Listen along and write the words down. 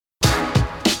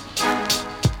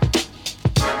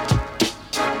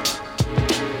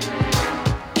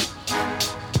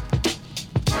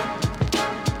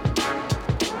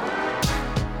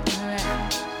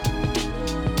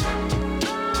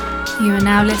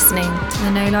now listening to the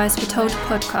No Lies Were Told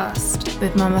podcast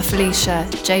with Mama Felicia,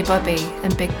 J Bobby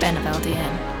and Big Ben of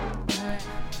LDN.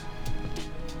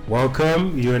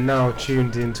 Welcome, you are now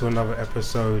tuned into another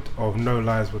episode of No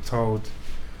Lies Were Told.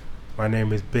 My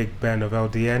name is Big Ben of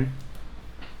LDN.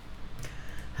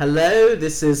 Hello,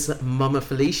 this is Mama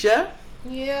Felicia.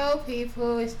 Yo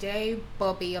people, it's J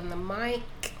Bobby on the mic.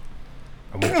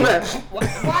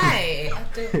 Why? I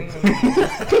don't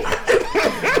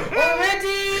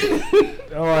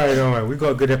Alright, we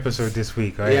got a good episode this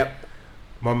week, right? Yep.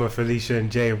 Mama Felicia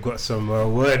and Jay have got some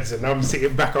words, and I'm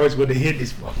sitting back. I was going to hear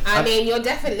this one. I mean, you're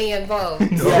definitely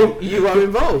involved. No, you are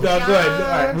involved. No, go ahead.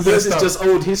 Alright, This is just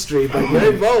old history, but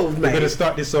you're involved, We're mate. going to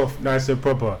start this off nice and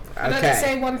proper. Can I just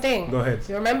say one thing? Go ahead.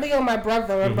 You remember you're my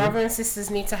brother, and brother and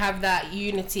sisters need to have that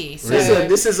unity. So, Listen,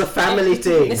 this is a family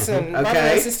thing. Listen, brother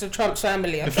okay? and sister Trump's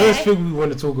family, okay? The first thing we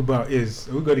want to talk about is,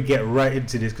 we're going to get right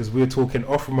into this because we're talking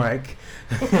off mic.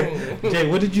 Jay,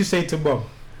 what did you say to Mum?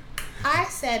 I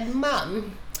said,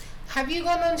 Mum, have you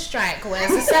gone on strike? Where's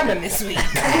the salmon this week?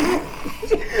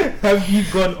 Have you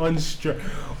gone on strike?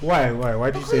 Why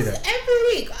did you say Because that? every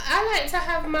week I like to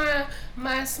have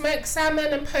my smoked salmon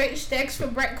and poached eggs for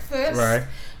breakfast. Right.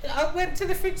 I went to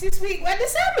the fridge this week. Where the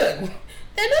salmon?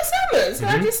 They're no salmon. So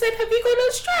I just said, have you gone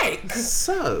on strike?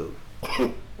 So,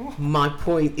 my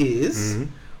point is,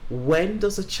 when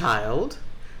does a child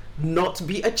not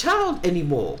be a child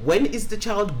anymore? When is the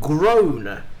child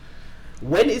grown?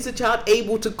 When is a child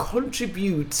able to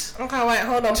contribute? Okay, wait,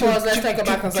 hold on, pause. Let's take it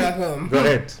back a second. Go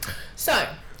ahead. So,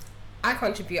 I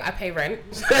contribute. I pay rent.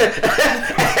 Wait,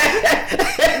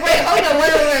 hold on.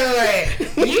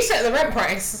 Wait. You set the rent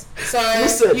price, so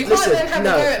you can't then have a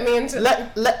go at me until.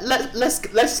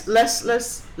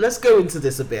 Let's go into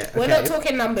this a bit. We're okay? not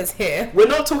talking numbers here. We're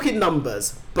not talking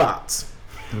numbers, but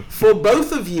for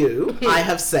both of you, I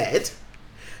have said,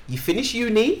 you finish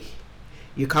uni,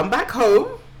 you come back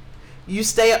home, you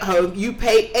stay at home, you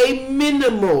pay a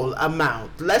minimal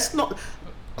amount. Let's not.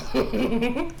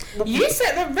 You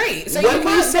set the rate, so When you we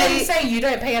can't say- then say you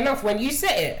don't pay enough when you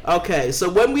set it. Okay, so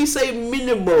when we say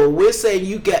minimal, we're saying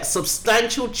you get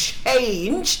substantial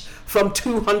change from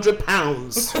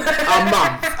 £200 a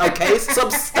month. Okay,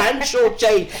 substantial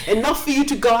change, enough for you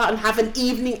to go out and have an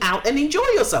evening out and enjoy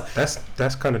yourself.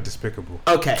 That's kind of despicable.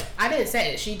 Okay, I didn't set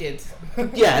it, she did.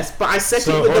 yes, but I set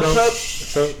So it with hold the on. purpose.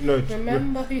 So no.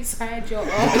 Remember whose side you're on.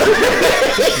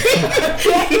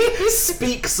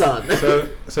 Speak, son.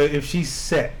 So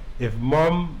if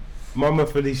Mama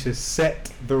Felicia set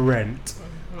the rent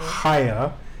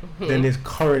higher than is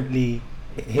currently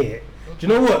here, do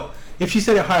you know what? If she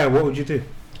set it higher, what would you do?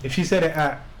 If she set it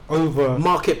at over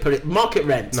Market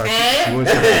rent. no, she won't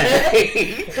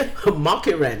say that.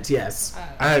 Market rent, yes.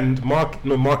 And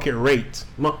market rate.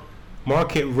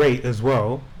 Market rate as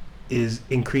well is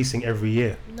increasing every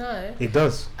year. No. It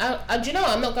does. Do you know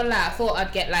what? I'm not gonna lie. I thought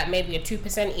I'd get like maybe a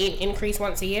 2% increase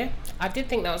once a year. I did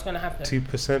think that was gonna happen.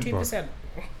 2%. 2%.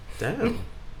 Damn.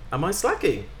 Am I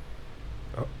slacking?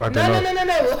 I don't know.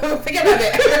 No. Forget about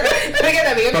it. Forget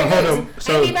about it. But hold on.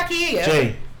 So Ain't back a year,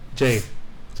 yeah? Jay,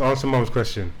 to answer Mom's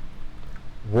question,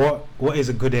 what is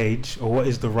a good age, or what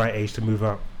is the right age to move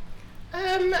out?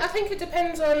 I think it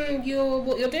depends on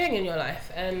what you're doing in your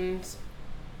life and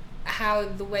how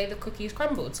the way the cookies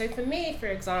crumbled. So for me, for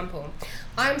example,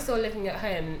 I'm still living at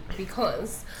home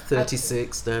because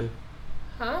 36 then.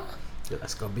 Huh?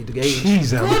 That's gotta be the age.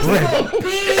 Jeez, God forbid!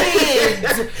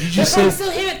 You If just I'm said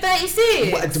still here at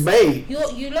 36. What, mate?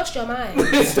 You lost your mind.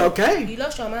 It's okay. You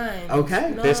lost your mind.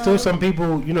 Okay. No. there's still some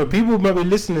people, people might be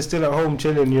listening still at home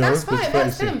chilling, That's with fine,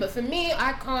 friends. that's them. But for me,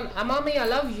 I can't. Mommy, I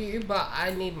love you, but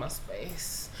I need my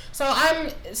space. So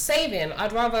I'm saving.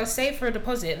 I'd rather save for a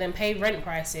deposit than pay rent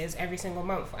prices every single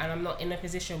month, and I'm not in a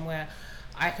position where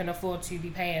I can afford to be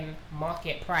paying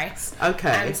market price Okay.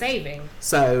 and saving.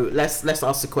 So let's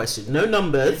ask the question. No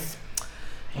numbers.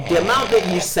 The amount that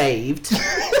you saved,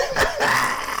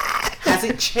 has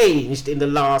it changed in the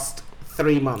last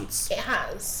 3 months? It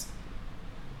has.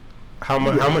 How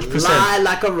much percent? Lie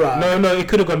like a rock. No, it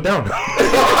could have gone down.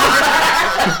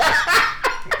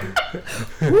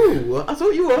 Ooh, I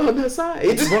thought you were on her side.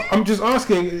 Well, I'm just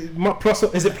asking,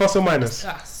 is it plus or minus?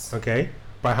 Plus. Okay,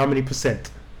 by how many percent?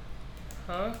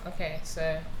 Huh? Okay,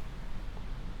 so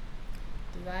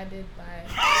divided by.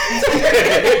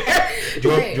 Do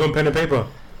you want pen and paper?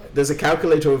 There's a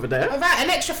calculator over there. Alright, an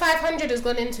extra 500 has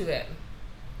gone into it.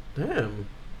 Damn.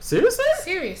 Seriously?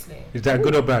 Seriously. Is that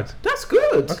good or bad? That's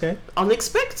good. Okay.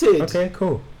 Unexpected. Okay,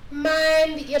 cool.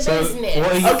 Mind your business.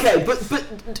 what are you- Okay,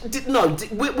 but no,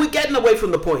 we're getting away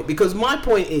from the point, because my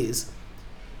point is,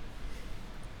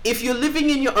 if you're living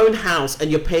in your own house and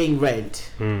you're paying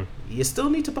rent, you still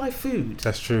need to buy food.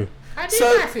 That's true. I do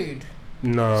buy food.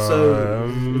 No. So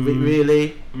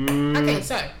really? Okay,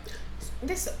 so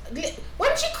this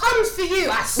when she comes for you,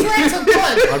 I swear to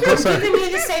God, I'm giving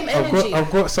you the same energy.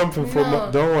 I've got something for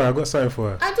her. Don't worry, I've got something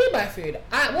for her. I do buy food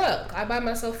at work. I buy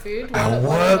myself food. At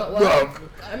work.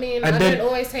 I mean, and I then, don't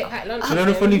always take packed lunch. You know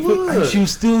the funny thing, and she'll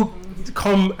still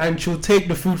come and she'll take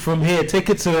the food from here, take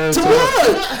it to work.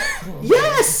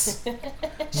 Yes.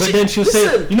 But then she'll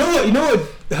say, you know what?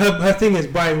 Her thing is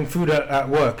buying food at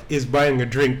work is buying a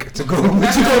drink to go with the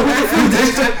food.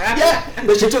 Yeah,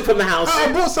 that she took from the house.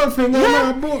 I bought something.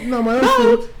 Yeah. I bought my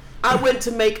own food. I went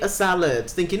to make a salad,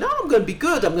 thinking, I'm going to be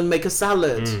good. I'm going to make a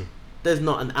salad. There's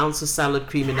not an ounce of salad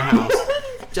cream in the house.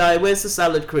 Jai, where's the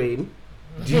salad cream?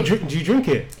 Do you drink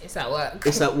it? It's at work.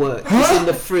 It's at work. Huh? It's in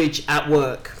the fridge at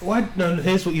work. Why? No,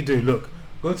 here's what you do. Look,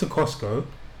 go to Costco.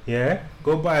 Yeah,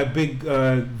 go buy a big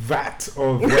vat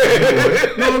of.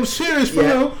 No, I'm serious, for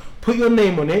real. Put your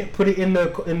name on it. Put it in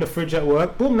the fridge at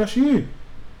work. Boom, that's you.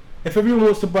 If everyone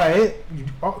wants to buy it,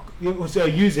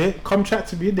 use it. Come chat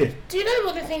to me in there. Do you know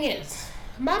what the thing is?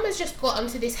 Mum has just got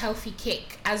onto this healthy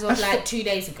kick as of 2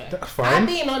 days ago. That's fine. I've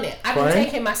been on it. I've been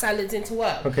taking my salads into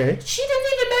work. Okay. She didn't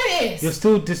even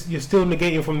notice. You're still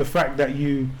negating from the fact that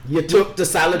you took the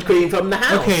salad cream from the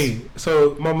house. Okay,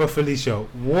 so Mama Felicia,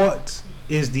 what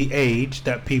is the age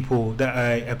that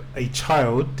a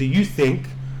child, do you think,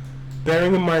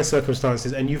 bearing in mind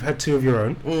circumstances, and you've had two of your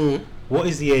own, what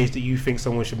is the age that you think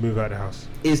someone should move out of the house?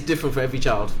 It's different for every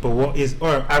child. But what is,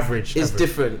 or average? It's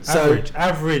different.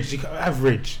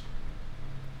 Average.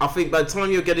 I think by the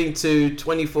time you're getting to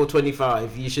 24,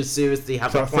 25, you should seriously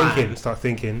have a plan. Start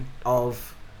thinking. I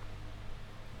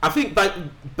think by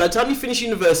the time you finish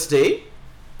university,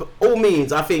 by all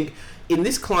means, I think in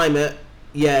this climate,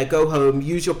 go home,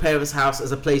 use your parents' house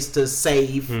as a place to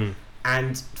save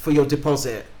and for your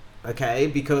deposit. Okay,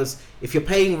 because if you're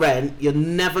paying rent, you're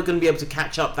never going to be able to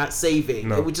catch up that saving.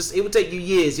 No. It would take you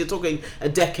years. You're talking a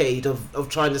decade of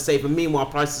trying to save, and meanwhile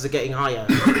prices are getting higher.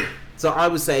 So I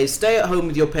would say stay at home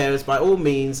with your parents by all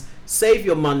means, save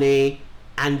your money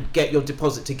and get your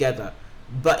deposit together.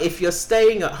 But if you're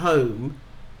staying at home,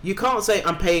 you can't say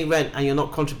I'm paying rent and you're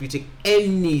not contributing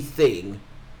anything.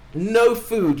 No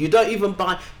food. You don't even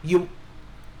buy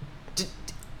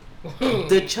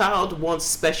the child wants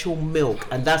special milk,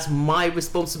 and that's my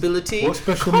responsibility. What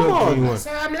special milk do you want?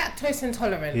 So I'm lactose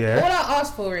intolerant. Yeah. All I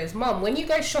ask for is, Mum, when you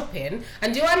go shopping,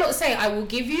 and do I not say I will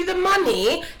give you the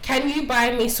money? Can you buy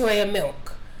me soya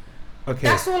milk? Okay.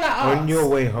 That's all I ask. On your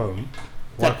way home,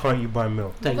 why can't you buy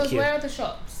milk? Because where are the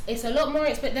shops? It's a lot more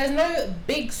expensive. There's no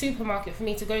big supermarket for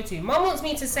me to go to. Mum wants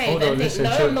me to save and think,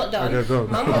 I'm not done.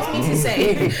 Mum wants me to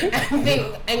save and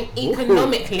think, and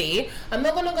economically, I'm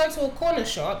not going to go to a corner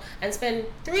shop and spend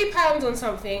 £3 on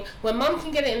something when Mum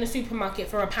can get it in the supermarket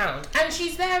for £1, and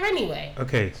she's there anyway.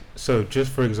 Okay, so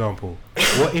just for example,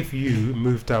 what if you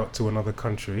moved out to another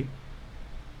country?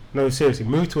 No, seriously,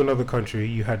 moved to another country,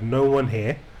 you had no one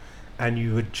here, and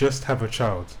you would just have a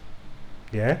child.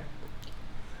 Yeah?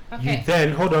 Okay. You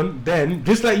then, hold on, then,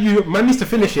 just like you, man needs to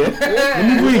finish it. Let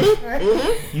me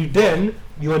breathe.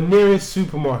 Your nearest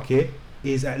supermarket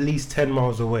is at least 10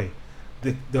 miles away.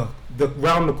 The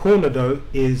round the corner though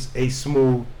is a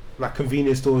small, like,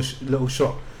 convenience store little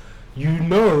shop. You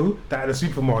know that at a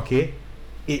supermarket,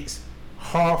 it's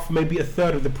half, maybe a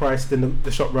third of the price than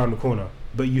the shop round the corner.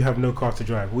 But you have no car to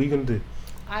drive. What are you gonna do?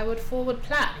 I would forward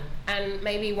plan, and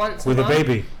maybe once with a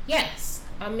baby. Yes.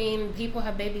 I mean, people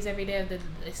have babies every day.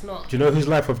 It's not. Do you know whose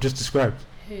life I've just described?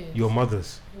 Who? Your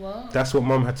mother's. What? That's what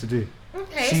Mum had to do.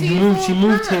 Okay.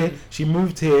 She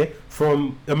moved here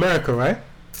from America, right?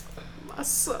 My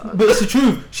son. But it's the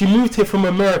truth. She moved here from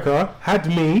America. Had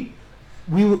me.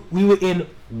 We were in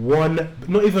one,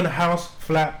 not even a house,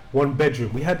 flat, one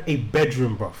bedroom. We had a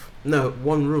bedroom, bruv. No,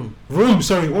 one room. One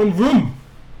room.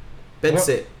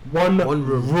 Bedsit. One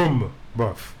room,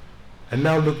 bruv. And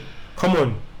now look, come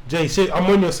on. Jay, I'm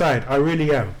on your side. I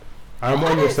really am. I'm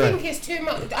on your side. I don't think it's too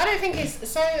much. I don't think it's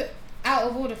so out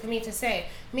of order for me to say.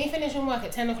 Me finishing work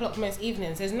at 10 o'clock most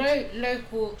evenings. There's no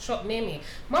local shop near me.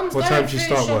 Mum's going food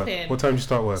shopping. What time do you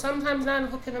start work? Sometimes 9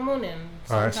 o'clock in the morning.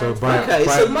 Alright, so you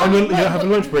have a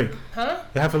lunch break. Huh?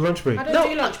 You have a lunch break. I don't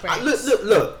do lunch breaks.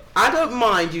 Look. I don't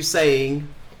mind you saying,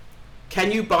 can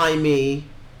you buy me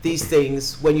these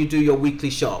things when you do your weekly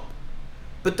shop?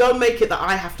 But don't make it that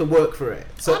I have to work for it.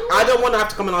 So I don't want to have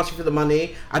to come and ask you for the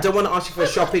money. I don't want to ask you for a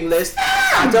shopping list.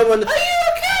 I don't want. Are you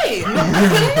okay?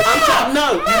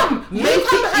 No. Mum, you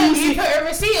come home, you put a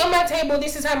receipt on my table.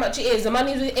 This is how much it is. The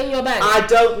money's in your bag. I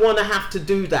don't want to have to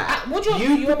do that. What do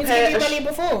you want me to give you money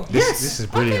before? This is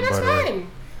brilliant. Okay, that's by the way. fine.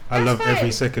 I love fine.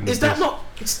 every second. Is of that this.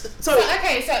 not? Sorry.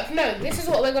 So no, this is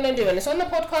what we're gonna do, and it's on the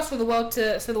podcast for the world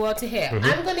to hear. Mm-hmm.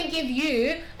 I'm gonna give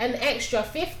you an extra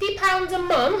 £50 a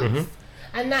month, Mm-hmm.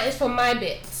 and that is for my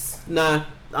bits. Nah,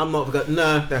 I'm not.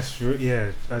 No, That's true.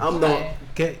 Yeah. I'm not.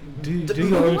 Do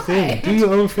your own Why? thing. Do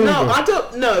your own thing. No, bro. I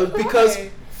don't know because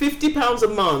Why? £50 a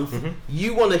month. Mm-hmm.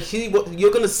 You want to hear what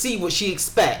you're gonna see what she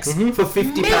expects for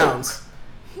 £50.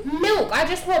 Milk. I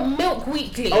just want milk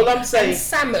weekly. All I'm saying, and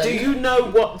salmon. do you know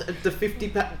what the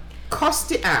 £50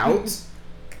 cost it out?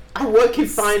 I work in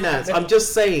finance. I'm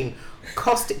just saying,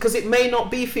 cost it because it may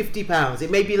not be £50. It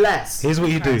may be less. Here's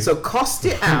what you do. So cost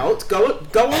it out. Go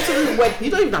onto the web. You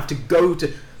don't even have to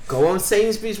go on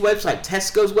Sainsbury's website,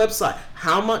 Tesco's website.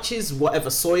 How much is whatever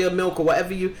soya milk or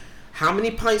whatever you? How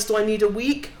many pints do I need a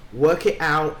week? Work it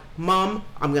out, Mum.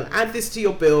 I'm gonna add this to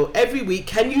your bill every week.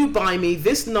 Can you buy me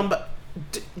this number?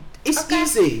 It's Okay.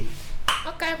 easy.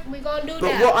 Okay, we're gonna do But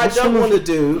that. what I What's don't wrong want to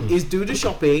with- do is do the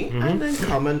shopping and then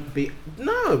come and be.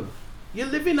 No, you're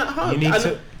living at home. You need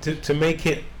And- to make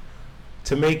it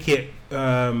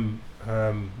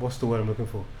what's the word I'm looking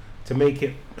for? To make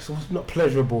it so it's not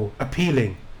pleasurable,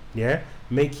 appealing. Yeah,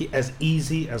 make it as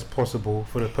easy as possible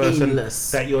for the person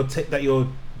Painless. that you're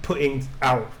putting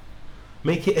out.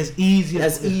 Make it as easy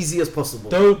as possible.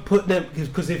 Don't put them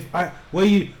because if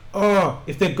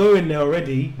they're going there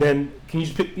already, then can you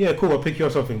just pick? Yeah, cool. I'll pick you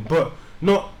up something, but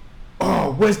not.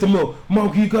 Oh, where's the milk?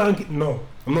 Mom, can you go and get? No,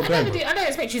 I'm not going. I don't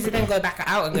expect you to then go back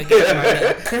out and go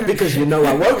get it. Because you know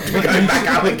I won't be going back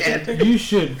out again. You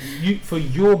should. For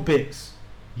your bits,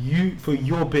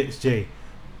 Jay.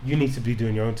 You need to be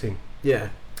doing your own thing. Yeah.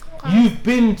 You've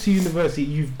been to university.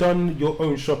 You've done your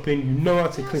own shopping. You know how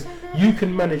to clean. You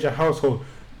can manage a household.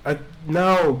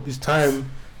 Now it's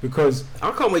time because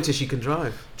I can't wait till she can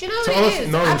drive. Do you know to what us, it is?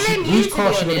 no. I blame you, Whose to car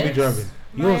be she gonna be honest. driving?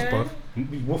 Yours, Mine.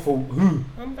 bruv. What for? Who?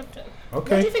 What do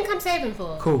Okay. you think I'm saving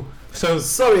for? Cool. So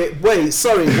Sorry, what? I'm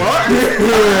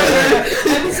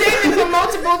saving for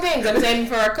multiple things. I'm saving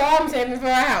for a car. I'm saving for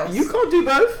a house. You can't do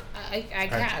both I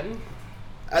can.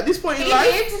 at this point in He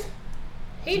life. did.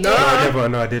 He did. No.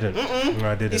 No, I didn't. No,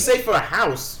 I didn't. You save for a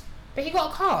house But he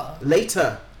got a car.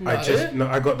 later. No.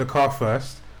 I got the car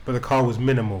first, but the car was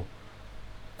minimal.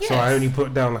 So I Yes. only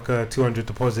put down like a 200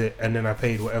 deposit, and then I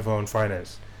paid whatever on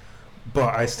finance.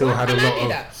 But I still Why had a can't I lot do of.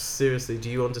 that? Seriously, do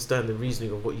you understand the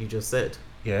reasoning of what you just said?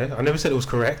 Yeah, I never said it was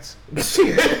correct.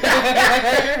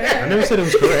 I never said it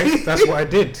was correct. That's what I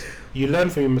did. You learn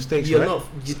from your mistakes, You're right?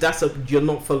 not. You're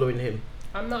not following him.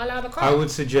 I'm not allowed a car. I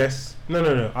would suggest.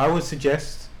 No. I would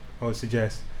suggest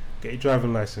get your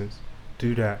driving license,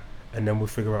 do that, and then we'll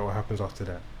figure out what happens after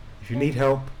that. If you need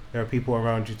help, there are people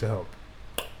around you to help.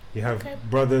 You have Okay.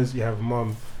 brothers, you have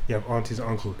mum, you have aunties,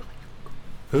 uncle.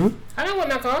 Who? I don't want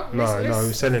that car. No,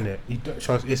 I'm selling it. You don't,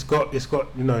 trust, it's got there's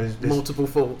Multiple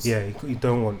faults. yeah. You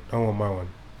don't want my one.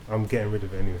 I'm getting rid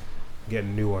of it anyway. Getting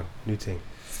a new one, new thing,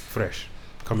 fresh,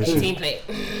 coming soon. 18 plate.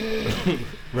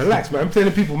 Relax, man. I'm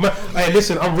telling people, man. Hey,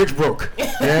 listen, I'm rich broke.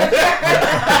 Yeah.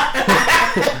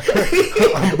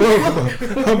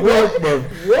 I'm broke, bro.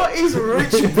 What is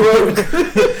rich broke?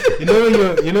 You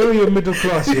know when you're middle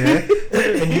class, yeah,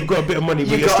 and you've got a bit of money,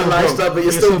 but You you're got a still lifestyle, broke. but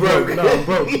you're still broke. No, I'm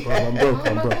broke, bro. I'm broke. Oh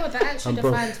I'm my broke. god, that actually I'm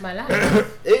broke. defines my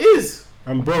life. It is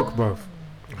I'm broke, bro.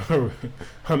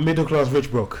 I'm middle class,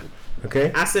 rich broke.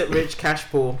 Okay. asset rich, cash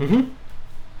poor.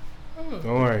 Don't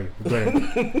worry, we're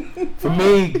great. For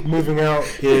me, moving out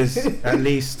is at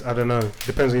least, I don't know,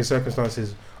 depends on your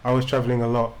circumstances. I was traveling a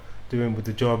lot, doing with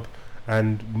the job,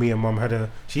 and me and mum had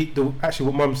actually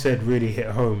what mum said really hit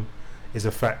home is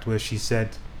a fact where she said,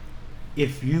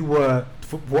 if you were,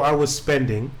 for what I was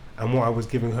spending and what I was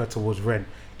giving her towards rent,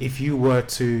 if you were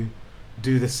to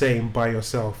do the same by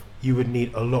yourself, you would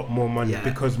need a lot more money Yeah.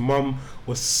 because mum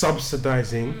was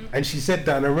subsidizing, and she said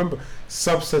that, and I remember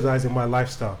subsidizing my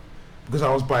lifestyle. Because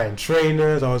I was buying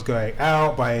trainers, I was going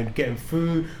out, getting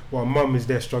food, while mum is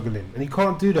there struggling. And you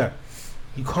can't do that.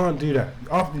 You can't do that.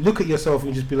 After, look at yourself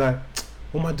and just be like,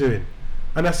 what am I doing?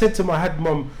 And I said to my head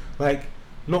mum, like,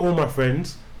 not all my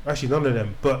friends, actually none of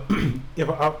them, but if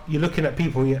you're looking at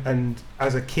people and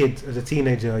as a kid, as a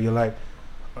teenager, you're like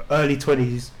early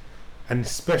 20s, and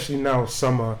especially now,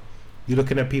 summer, you're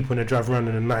looking at people and they drive around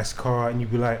in a nice car and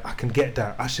you'd be like, I can get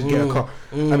that, I should get a car.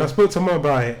 And I spoke to mum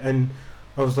about it and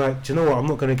I was like, do you know what? I'm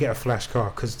not going to get a flash car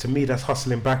because to me that's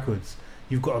hustling backwards.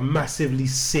 You've got a massively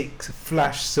sick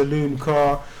flash saloon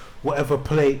car, whatever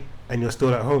plate, and you're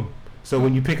still at home. So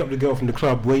when you pick up the girl from the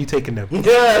club, where are you taking them? You're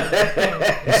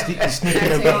sneaking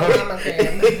them back home.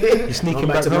 You're sneaking Come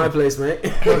back back to my home. place, mate.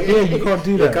 Well, yeah, you can't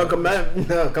do that. Come back.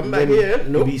 No, come back Then here. You'll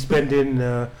Nope. be spending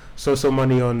so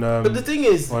money on. But the thing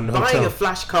is, on buying hotel. a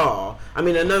flash car, I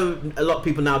mean, I know a lot of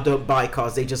people now don't buy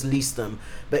cars, they just lease them.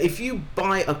 But if you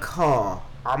buy a car,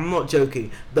 I'm not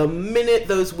joking, the minute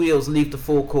those wheels leave the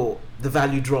forecourt, the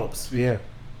value drops. Yeah,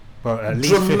 but at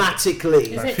least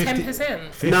dramatically. Is like it 50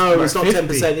 10%? No, like it's not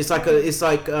 50. 10%. It's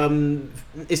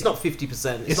not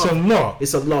 50%. It's a lot.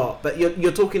 It's a lot, but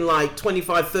you're talking like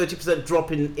 25-30%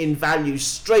 drop in value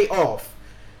straight off.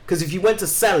 Because if you went to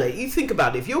sell it, you think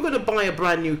about it. If you're going to buy a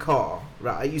brand new car,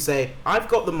 right? You say, I've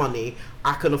got the money,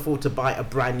 I can afford to buy a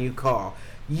brand new car.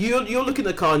 You're looking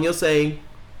at the car and you're saying,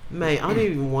 mate, I don't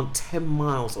even want 10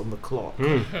 miles on the clock.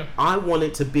 I want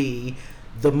it to be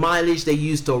the mileage they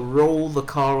use to roll the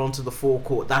car onto the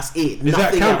forecourt. That's it. Does that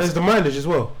Nothing count else. as the mileage as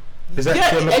well? Is that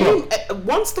Yeah, on the clock?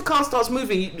 once the car starts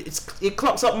moving, it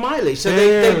clocks up mileage. So Yeah,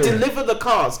 they yeah. deliver the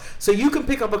cars. So you can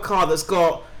pick up a car that's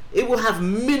got, it will have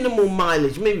minimal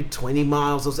mileage, maybe 20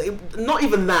 miles or so. Not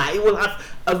even that. It will have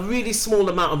a really small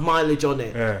amount of mileage on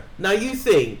it. Yeah. Now you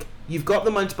think you've got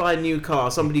the money to buy a new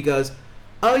car. Somebody goes,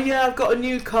 oh yeah, I've got a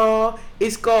new car.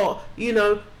 It's got,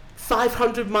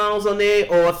 500 miles on it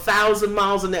or 1,000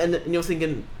 miles on it, and you're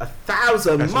thinking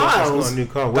 1,000 That's miles. not a new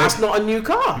car. That's not a new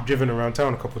car. You've driven around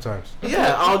town a couple of times.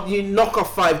 Yeah, you knock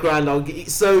off $5,000. I'll get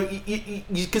so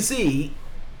you can see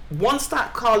once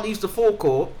that car leaves the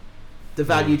forecourt, the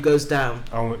value goes down.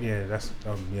 Yeah, that's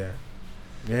yeah.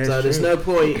 Yeah, So it's there's true. no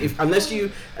point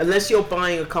unless you're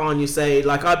buying a car and you say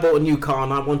like I bought a new car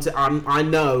and I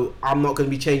know I'm not going to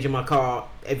be changing my car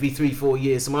every 3-4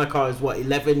 years. So my car is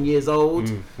 11 years old.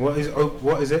 What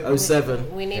is it?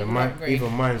 07. We need an Mine, upgrade.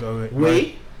 even mine's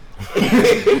We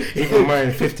even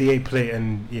mine 58 plate,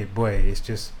 and yeah, boy, it's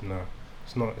just no,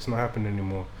 it's not happening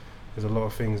anymore. There's a lot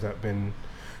of things that have been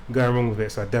going wrong with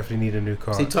it, so I definitely need a new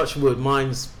car. see, touch wood.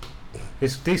 Mine's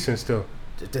It's decent still.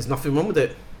 there's nothing wrong with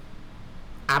it.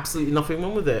 Absolutely nothing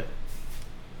wrong with it,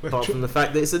 apart from the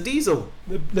fact that it's a diesel.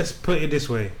 Let's put it this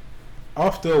way: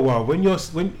 after a while, when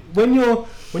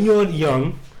you're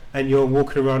young and you're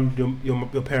walking around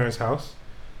your parents' house,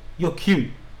 you're cute.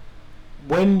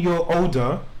 When you're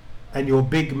older and you're a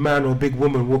big man or big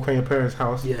woman walking around your parents'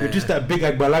 house, Yeah. you're just that big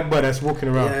agbalagba that's walking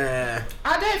around. Yeah.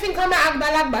 I don't think I'm at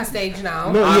Agbalagba stage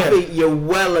now. No, I yeah. think you're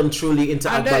well and truly into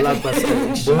I don't Agbalagba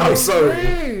think- stage. I'm sorry.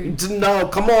 Rude. No,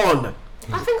 come on.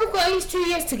 I think I've got at least 2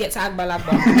 years to get to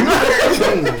Agbalagba.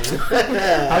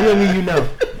 How young are you now?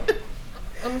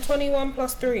 I'm 21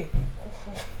 plus 3.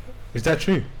 Is that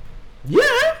true? Yeah,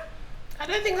 I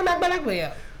don't think I'm Agbalagba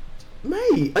yet.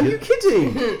 mate, are you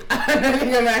kidding? I don't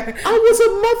think I'm I was a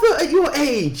mother at your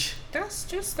age.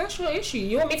 That's your issue.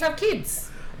 You want me to have kids?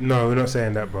 No, we're not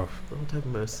saying that, bruv. Lord have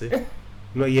mercy.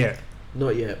 Not yet.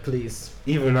 Not yet, please.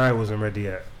 Even I wasn't ready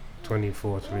yet.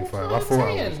 24, 25. what I I'm thought I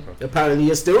was. saying. Bruv. Apparently,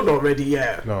 you're still not ready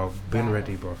yet. No, I've been Wow.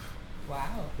 ready, bruv. Wow.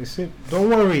 It's it. Don't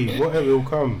worry. Whatever will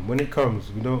come when it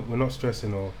comes. We're not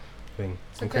stressing or thing.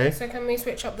 Okay. So can we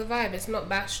switch up the vibe? It's not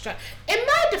that In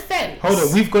my defense. Hold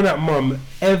on. We've gone at mum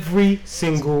every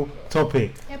single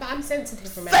topic. Yeah, but I'm sensitive.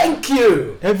 Remember. Thank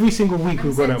you. Every single week I'm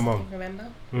we've gone at sensitive, mum. Remember.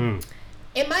 Mm.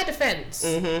 In my defense,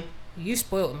 Mm-hmm. you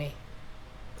spoilt me.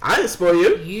 I didn't spoil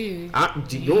you.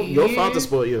 Your You- father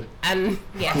spoiled you. And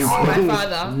yes, my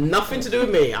father. Nothing to do with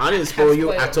me. I didn't spoil you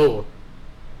spoiled at all.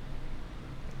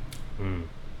 Mm.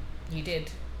 You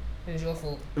did. It was your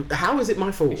fault. How is it my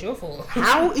It's fault? your fault.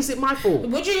 How is it my fault?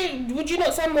 Would you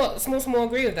not somewhat small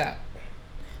agree with that?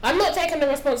 I'm not taking the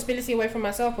responsibility away from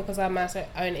myself because I'm my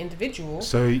own individual.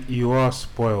 So you are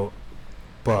spoiled,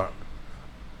 but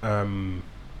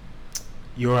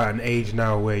you're at an age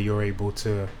now where you're able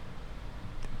to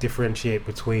differentiate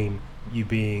between you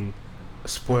being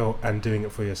spoiled and doing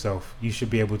it for yourself. You should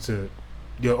be able to.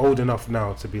 You're old enough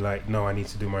now to be like, no, I need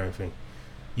to do my own thing.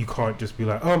 You can't just be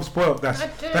like, oh, I'm spoiled. That's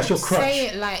your crutch. Say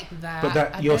it like that. But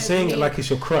that I you're don't saying it mean- like it's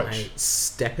your crutch. Mate,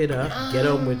 step it up. Get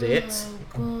on with it.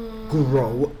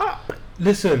 Grow up.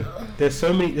 Listen, there's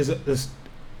so many. There's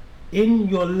in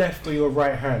your left or your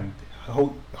right hand.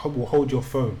 Will hold your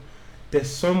phone. There's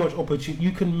so much opportunity.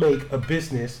 You can make a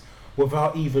business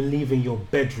without even leaving your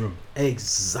bedroom.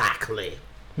 Exactly.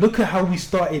 Look at how we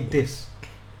started this.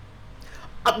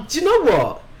 Do you know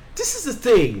what? This is the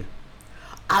thing.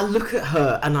 I look at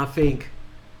her and I think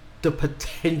the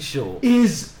potential.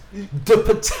 Is The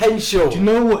potential. do you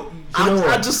know what? Do you know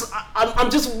what? I'm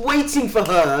just waiting for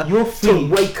her Your to feet.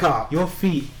 wake up. Your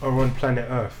feet are on planet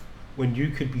Earth when you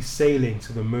could be sailing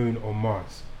to the moon or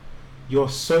Mars. You're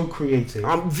so creative.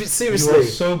 Seriously. You're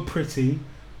so pretty,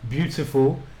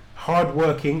 beautiful,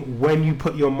 hardworking. When you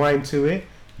put your mind to it,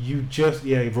 you just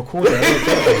record it.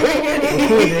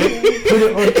 Record it, put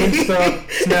it on Insta,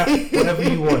 Snap, whatever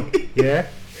you want. Yeah,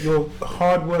 you're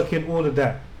hardworking, all of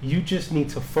that. You just need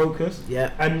to focus.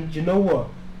 Yeah. And you know what?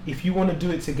 If you want to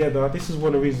do it together, this is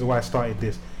one of the reasons why I started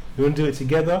this. You want to do it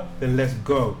together, then let's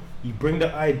go. You bring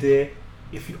the idea.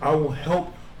 I will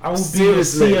help. I will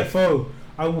Seriously. be your CFO.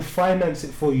 I will finance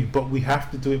it for you, but we have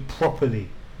to do it properly.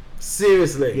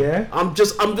 Seriously. Yeah. I'm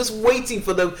just waiting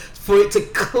for it to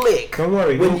click. Don't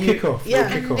worry. When It will kick off. Yeah. It will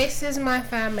kick And off. this is my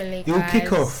family, It will guys.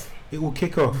 kick off. It will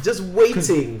kick off. Just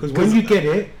waiting. Because when you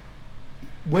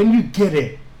get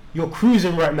it, you're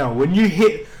cruising right now. When you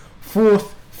hit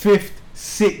 4th, 5th,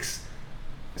 6th,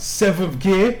 7th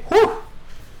gear, whew,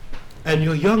 and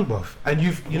you're young, buff, and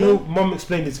you know, Mum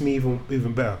explained it to me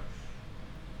even better.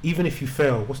 Even if you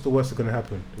fail, what's the worst that's going to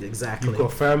happen? Exactly. You've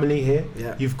got family here.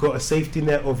 Yeah. You've got a safety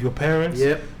net of your parents.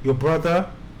 Yep. Your brother.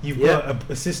 You've Yep. got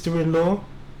a sister-in-law.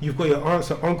 You've got your aunts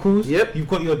and uncles. Yep. You've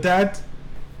got your dad.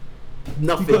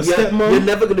 Nothing. You've got stepmom. You're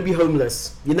never going to be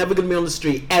homeless. You're never going to be on the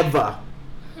street ever.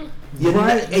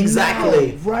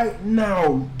 Exactly. Right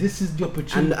now, this is the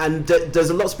opportunity. And there's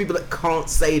a lot of people that can't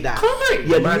say that. Correct.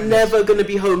 You're Madness. never going to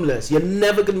be homeless. You're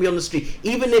never going to be on the street.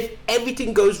 Even if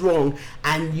everything goes wrong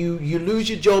and you lose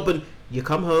your job and you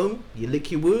come home, you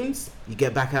lick your wounds, you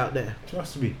get back out there.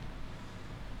 Trust me.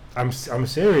 I'm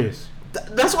serious.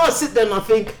 That's why I sit there and I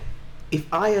think, if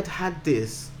I had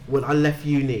this when I left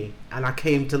uni and I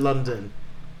came to London,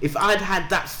 if I'd had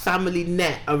that family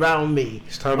net around me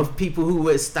It's time. of people who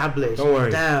were established, Don't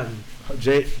worry. damn.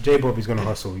 J Bobby's gonna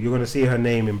hustle. You're gonna see her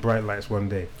name in bright lights one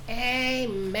day.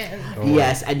 Amen. Don't worry.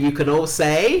 Yes, and you can all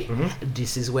say, Mhm.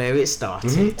 this is where it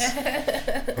started.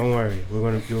 Don't worry.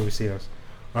 You'll see us.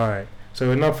 All right. So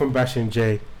enough from bashing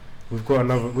Jay. We've got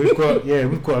we've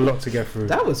got a lot to get through.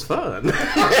 That was fun.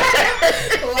 Wow.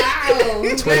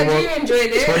 I'm glad you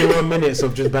enjoyed it. 21 minutes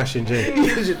of just bashing Jay.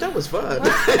 That was fun.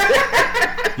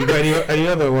 You got any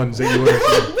other ones that you want to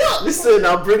say? Listen,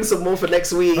 I'll bring some more for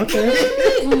next week.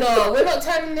 Okay. No, we're not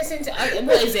turning this into.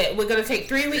 What is it? We're gonna take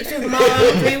 3 weeks with Mom,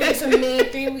 3 weeks with me,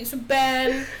 3 weeks with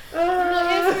Ben. I'm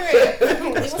not here for it.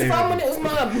 It was fun when it was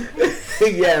Mum.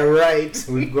 Yeah, right.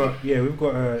 We've got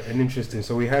an interesting.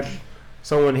 So we had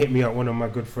someone hit me up. One of my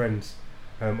good friends,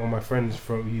 one of my friends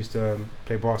who used to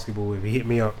play basketball with. He hit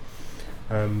me up,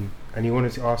 and he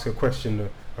wanted to ask a question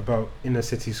about inner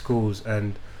city schools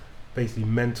and basically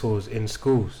mentors in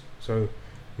schools. So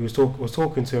he was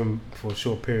talking to him for a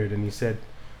short period, and he said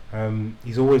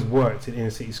he's always worked in inner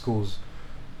city schools,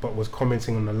 but was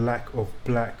commenting on the lack of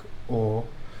black or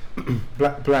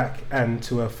black and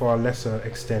to a far lesser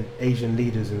extent Asian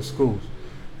leaders in schools.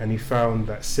 And he found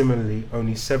that similarly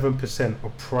only 7%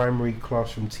 of primary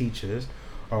classroom teachers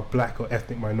are black or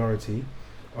ethnic minority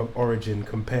of origin,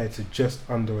 compared to just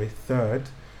under a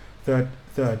 30%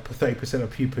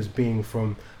 of pupils being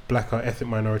from black or ethnic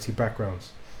minority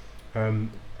backgrounds. And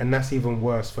that's even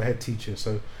worse for head teachers.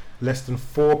 So less than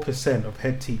 4% of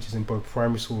head teachers in both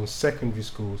primary school and secondary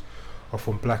schools are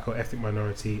from black or ethnic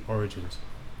minority origins.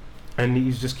 And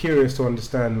he's just curious to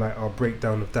understand like our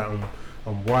breakdown of that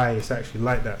on why it's actually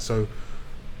like that. So,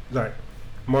 like,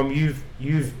 Mum, you've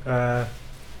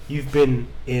been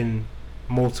in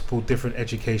multiple different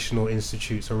educational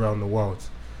institutes around the world.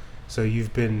 So you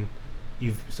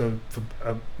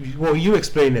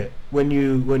explain it. When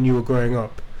you were growing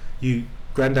up,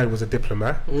 granddad was a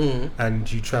diplomat,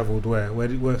 and you travelled where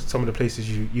were some of the places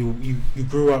you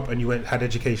grew up and you had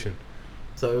education?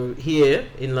 So here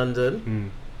in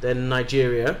London, then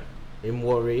Nigeria in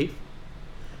Warri,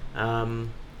 and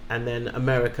then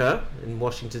America in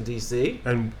Washington DC.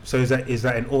 And so is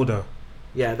that in order?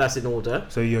 Yeah, that's in order.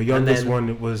 So your youngest then-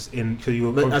 one was in. So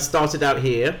you But were. I started out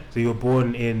here. So you were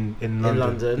born in London. In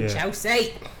London. Yeah.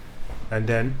 Chelsea. And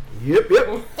then Yep.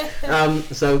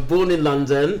 So born in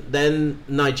London, then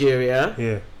Nigeria,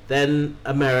 yeah. then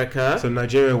America. So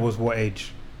Nigeria was what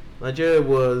age? Nigeria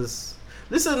was.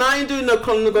 Listen, I ain't doing no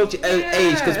chronological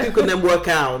age because people can then work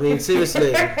out. I mean,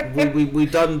 seriously, we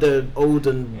done the old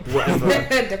and whatever.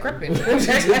 Decrepit.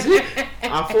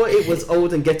 I thought it was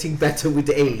old and getting better with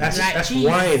the age. That's cheese.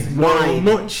 wine. Wine.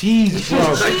 No, not cheese,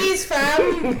 bro. Cheese,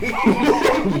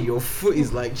 fam. Your foot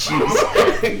is like cheese.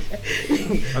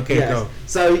 Okay, Yes. go.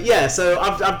 So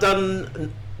I've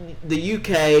done the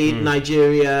UK,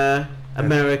 Nigeria,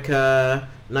 America,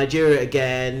 Nigeria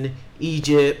again,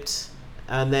 Egypt,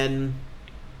 and then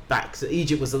back to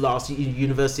Egypt was the last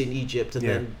university in Egypt, and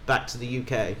Yeah. then back to the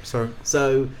UK.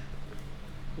 So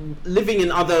Living in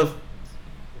other,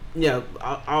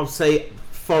 I'll say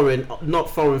foreign, not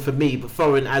foreign for me, but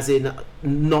foreign as in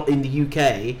not in the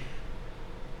UK.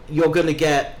 You're going to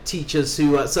get teachers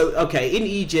who are in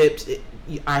Egypt.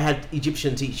 I had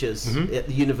Egyptian teachers at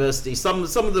the university. Some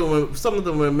of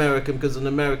them were American because of an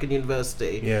American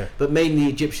university. Yeah. But mainly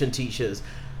Egyptian teachers.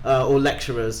 or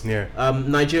lecturers. Yeah.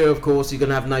 Nigeria, of course, you're going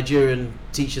to have Nigerian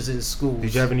teachers in schools.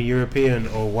 Did you have any European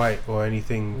or white or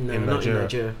anything No, in not Nigeria? in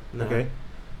Nigeria. No. Okay.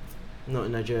 Not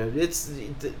in Nigeria.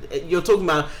 You're talking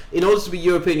about, in order to be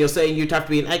European, you're saying you'd have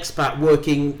to be an expat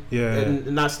working, Yeah.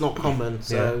 and that's not common.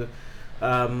 So,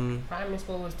 Primary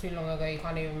school was too long ago. You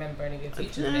can't even remember any of your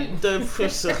teachers' names.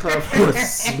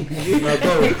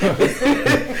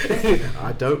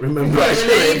 I don't remember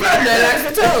actually.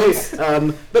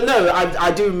 But no,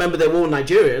 I do remember they were all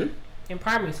Nigerian In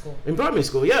primary school. in primary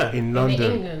school. Yeah, In In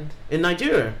London. England. in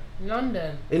Nigeria,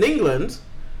 London. in England.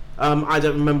 I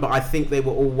don't remember. I think they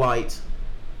were all white.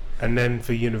 And then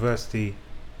for university.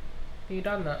 Have you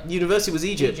done that? University was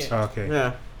Egypt. Egypt. Okay.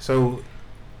 Yeah. So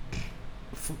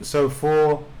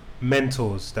for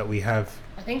mentors that we have,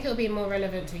 I think it'll be more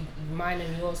relevant to mine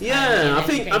and yours. Yeah, kind of I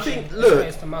think- education as look,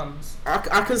 opposed to mums. I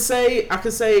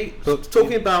can say But-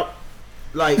 talking about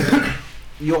like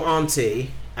your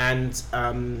auntie and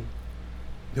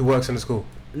who works in the school.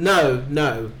 no,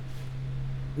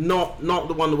 not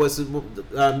the one that was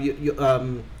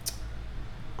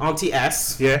Auntie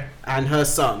S Yeah. and her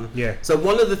son. Yeah. So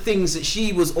one of the things that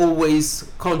she was always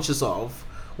conscious of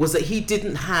was that he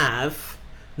didn't have,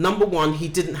 number one, he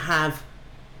didn't have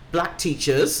black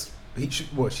teachers.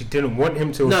 She didn't want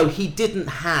him to. No, he didn't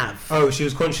have. Oh, she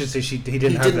was conscious that he didn't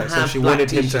He have didn't that, so have she black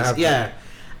wanted him teachers. to have. Yeah, that.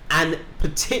 and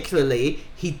particularly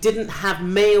he didn't have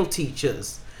male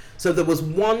teachers. So there was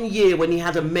 1 year when he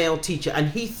had a male teacher, and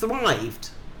he thrived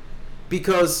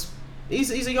because he's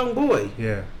a young boy.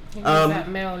 Yeah. You Um, that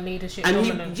male leadership. And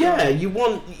dominant you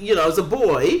want, as a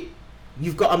boy,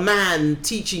 you've got a man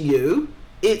teaching you.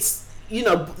 It's,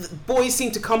 boys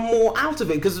seem to come more out of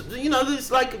it because,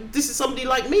 it's like, this is somebody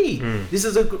like me. This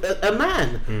is a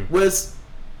man. Whereas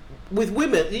with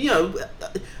women,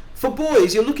 for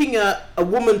boys, you're looking at a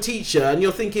woman teacher and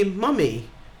you're thinking, mummy.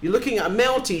 You're looking at a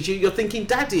male teacher, you're thinking,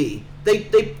 daddy.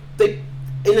 They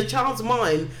in a child's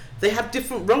mind, they have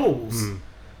different roles.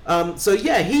 So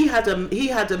yeah, he had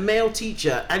a male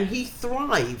teacher and he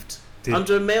thrived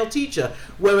under a male teacher.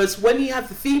 Whereas when he had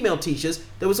the female teachers,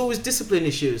 there was always discipline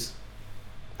issues.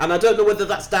 And I don't know whether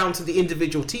that's down to the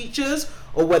individual teachers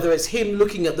or whether it's him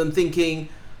looking at them thinking,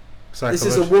 this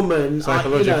is a woman.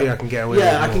 Psychologically, I can get away with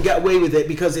it. Yeah, I can get away with it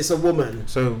because it's a woman.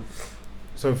 So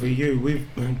for you,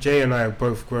 Jay and I have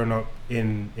both grown up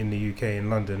in the UK, in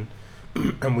London,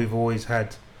 and we've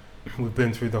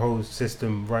been through the whole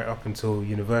system right up until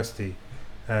university,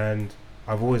 and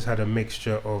I've always had a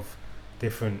mixture of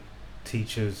different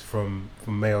teachers from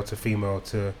male to female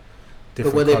to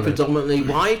different But were they colours. predominantly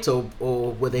white or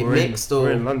were they mixed?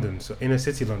 We're in London, so inner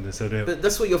city London, so they're... But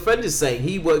that's what your friend is saying.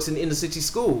 He works in inner city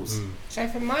schools. So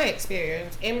from my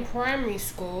experience in primary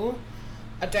school,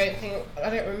 I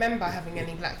don't remember having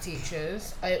any black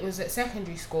teachers. It was at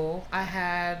secondary school. I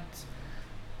had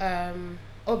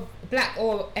or black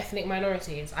or ethnic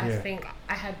minorities. I think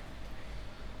I had.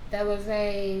 There was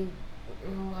I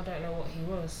don't know what he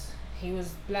was. He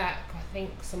was black. I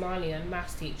think Somalian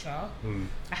maths teacher.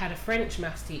 I had a French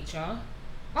maths teacher.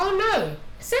 Oh no!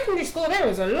 Secondary school there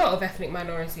was a lot of ethnic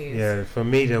minorities. Yeah, for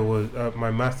me there was my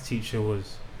math teacher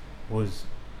was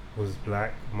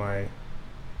black. My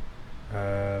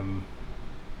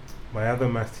other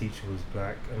math teacher was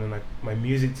black, and then my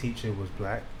music teacher was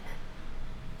black.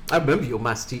 I remember your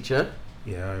maths teacher.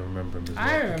 Yeah, I remember him as well.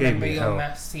 I Gave remember me your hell.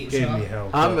 maths teacher. Gave me hell.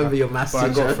 I remember your maths but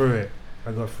teacher. I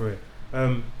got through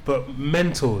it. But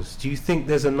mentors, do you think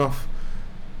there's enough?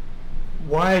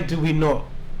 Why do we not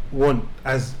want,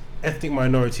 as ethnic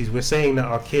minorities, we're saying that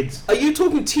our kids... Are you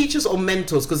talking teachers or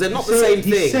mentors? Because they're not the same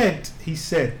thing. He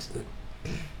said,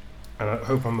 and I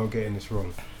hope I'm not getting this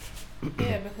wrong.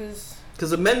 Yeah, because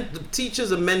the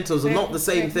teachers and mentors are not the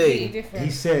same thing. Different.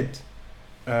 He said,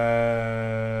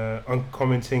 on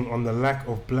commenting on the lack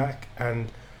of black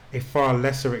and a far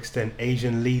lesser extent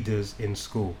Asian leaders in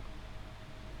school.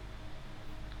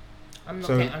 I'm not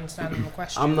So- understanding the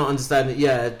question. I'm not understanding.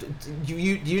 Yeah,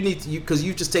 you need to, because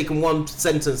you've just taken one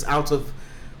sentence out of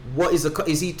what is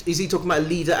is he talking about a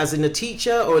leader as in a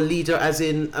teacher or a leader as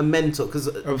in a mentor? Because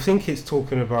I think it's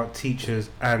talking about teachers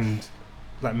and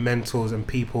like mentors and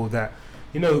people that,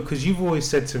 because you've always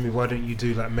said to me, why don't you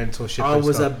do like mentorship? I and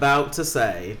was stuff? about to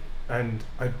say, And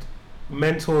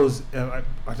mentors, I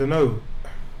don't know.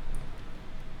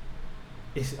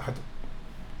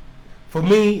 For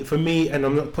me, and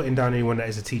I'm not putting down anyone that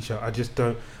is a teacher. I just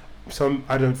don't.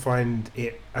 I don't find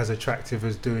it as attractive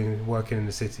as working in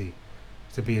the city,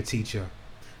 to be a teacher.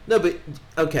 no, but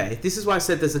okay. This is why I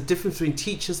said there's a difference between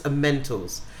teachers and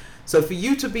mentors. So for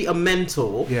you to be a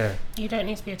mentor, Yeah. You don't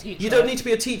need to be a teacher. you don't need to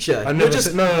be a teacher. I You're never just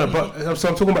said, no. But so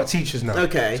I'm talking about teachers now.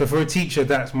 okay. So for a teacher,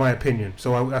 that's my opinion.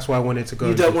 So that's why I wanted to go.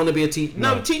 You don't want to be a teacher.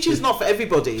 No, No. teaching's not for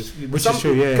everybody. Which is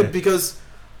true, yeah. Because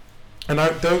And I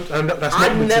don't. And that's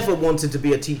I've not never wanted to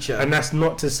be a teacher. And that's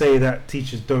not to say that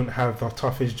teachers don't have the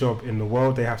toughest job in the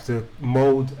world. They have to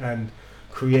mold and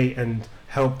create and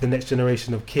help the next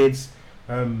generation of kids.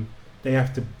 They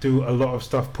have to do a lot of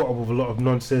stuff, put up with a lot of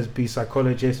nonsense, be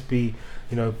psychologists, be,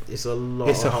 it's a lot.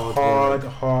 it's a of hard,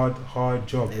 work. hard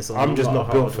job. It's a I'm just lot not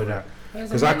of built hard for work. that. As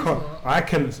a Because mentor,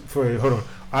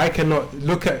 I cannot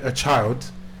look at a child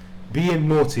being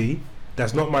naughty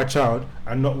that's not my child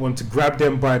and not want to grab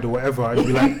them by the whatever and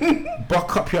be like,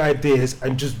 buck up your ideas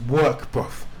and just work,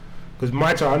 bruv. Because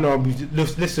my child, I know,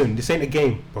 listen, this ain't a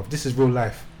game, bruv. This is real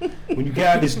life. When you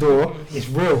get out this door, it's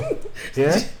real.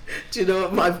 Yeah? Do you know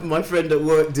what my friend at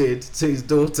work did to his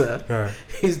daughter? Yeah.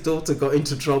 His daughter got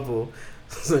into trouble.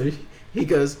 So he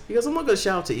goes, I'm not going to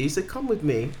shout at you. He said, come with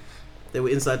me. They were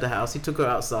inside the house. He took her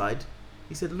outside.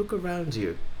 He said, look around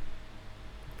you.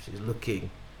 She's looking.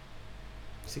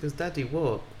 She goes, Daddy,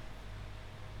 what?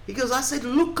 He goes, I said,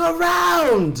 look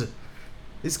around.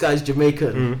 This guy's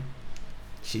Jamaican. Mm.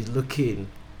 She's looking.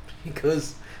 He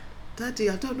goes, Daddy,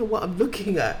 I don't know what I'm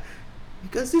looking at. He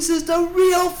goes, this is the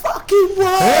real fucking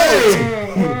world.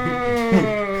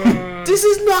 This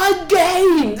is not a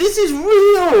game. This is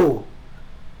real.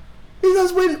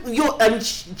 Because when you're, and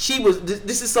she was,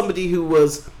 this is somebody who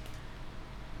was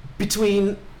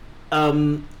between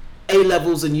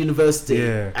A-levels and university.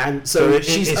 Yeah. And so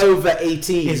she's over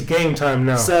 18. It's game time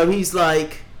now. So he's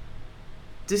like,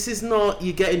 this is not,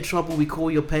 you get in trouble, we call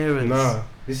your parents. No.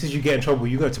 This is you get in trouble,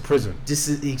 you go to prison. This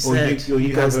is, he Or said, you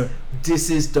because have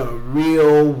this is the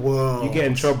real world. you get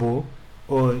in trouble,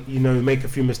 or, make a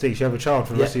few mistakes, you have a child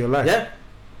for the rest of your life. Yeah.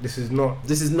 This is not,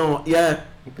 Yeah.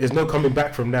 there's no coming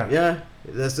back from that. Yeah.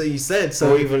 That's what he said.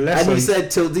 So Or even less. and so he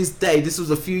said till this day, this was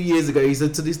a few years ago, he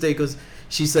said to this day, because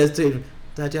she says to him,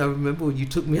 Daddy, I remember when you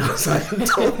took me outside and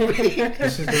told me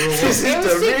this is the real world. this is They will the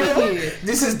stick with real, you.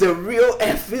 this is the real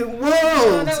effing No,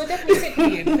 world. that would definitely stick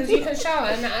with you because you can shower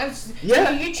and as Yeah.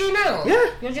 you tune out.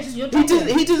 Yeah. You're He talking.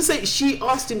 didn't say. She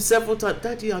asked him several times,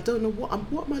 Daddy, I don't know what am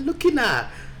I looking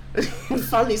at. And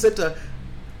finally he said to her,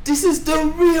 this is the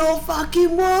real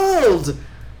fucking world.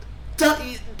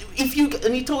 And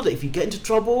he told her, if you get into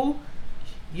trouble,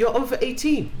 you're over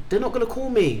 18. They're not going to call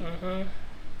me.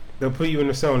 They'll put you in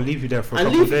a cell and leave you there for a And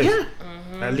couple of days. yeah.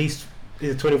 At least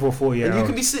either 24, 48 And you hours.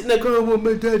 can be sitting there going, I want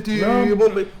my daddy. No. I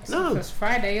want my... No. Because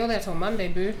Friday, you're there till Monday,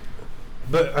 boo.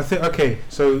 But I think, okay,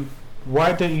 so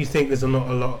why don't you think there's not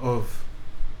a lot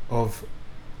of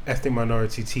ethnic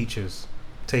minority teachers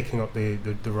taking up the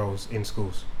roles in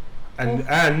schools? And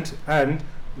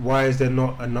why is there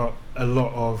not a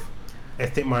lot of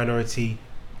ethnic minority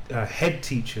head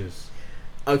teachers?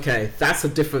 Okay, that's a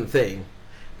different thing.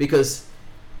 Because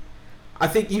I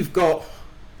think you've got...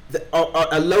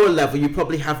 a lower level, you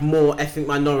probably have more ethnic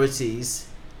minorities,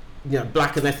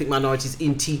 black and ethnic minorities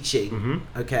in teaching.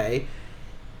 Mm-hmm. Okay,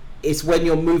 it's when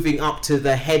you're moving up to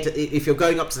the head. If you're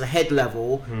going up to the head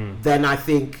level, then I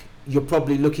think you're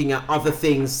probably looking at other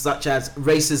things such as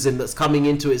racism that's coming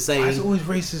into it, saying There's always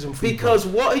racism. because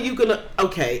what are you gonna?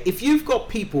 Okay, if you've got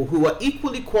people who are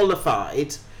equally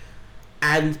qualified,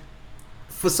 and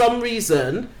for some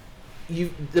reason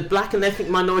the black and ethnic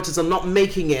minorities are not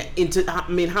making it into. I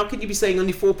mean, how can you be saying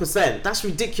only 4%? That's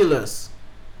ridiculous.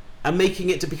 And making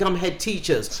it to become head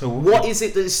teachers. So what is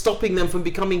it that is stopping them from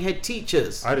becoming head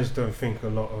teachers? I just don't think a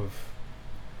lot of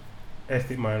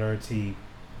ethnic minority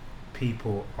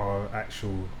people are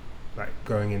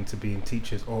going into being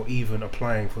teachers or even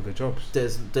applying for the jobs.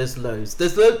 There's loads.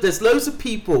 There's loads of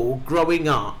people growing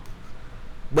up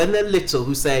when they're little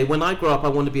who say, "When I grow up, I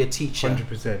want to be a teacher."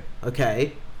 100%.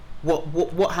 Okay,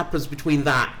 what happens between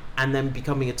that and then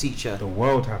becoming a teacher? The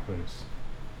world happens.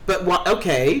 But what?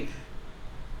 Okay.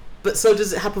 But so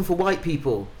does it happen for white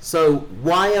people? So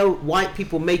why are white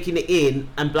people making it in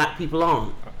and black people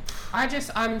aren't?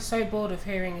 I'm so bored of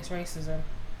hearing this racism.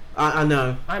 I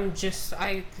know.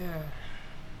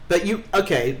 But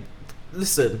okay,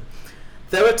 listen.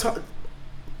 There are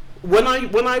when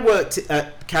I worked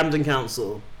at Camden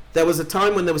Council, there was a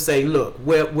time when they were saying, "Look,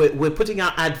 we're putting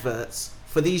out adverts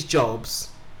for these jobs.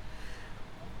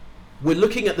 We're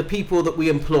looking at the people that we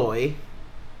employ,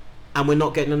 and we're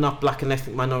not getting enough black and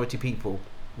ethnic minority people.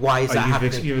 Why is that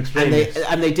happening?" You've explained this.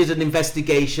 And they did an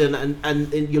investigation,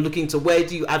 and you're looking to where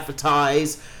do you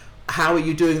advertise? How are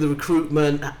you doing the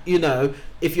recruitment?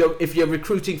 If you're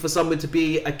recruiting for someone to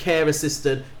be a care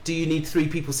assistant, do you need 3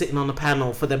 people sitting on a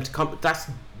panel for them to come? That's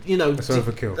That's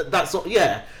overkill. That's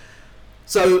yeah.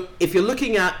 So if you're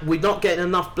looking at we're not getting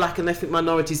enough black and ethnic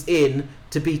minorities in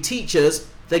to be teachers,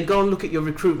 then go and look at your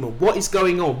recruitment. What is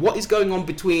going on? What is going on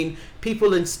between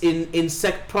people in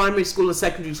primary school and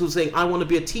secondary school saying, I want to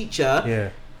be a teacher,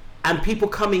 and people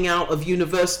coming out of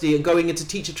university and going into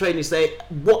teacher training say,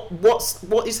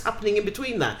 what is happening in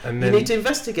between that? And you need to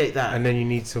investigate that. And then you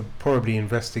need to probably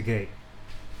investigate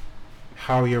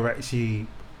how you're actually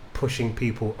pushing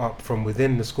people up from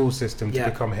within the school system to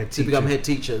become head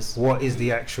teachers. What is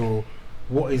the actual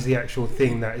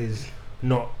thing that is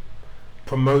not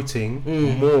promoting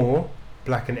more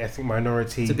black and ethnic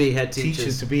minority to be head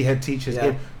teachers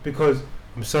in, because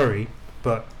I'm sorry,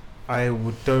 but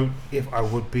if I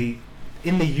would be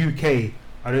in the UK,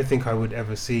 I don't think I would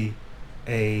ever see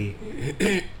I've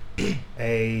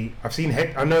seen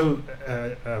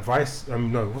vice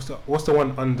what's the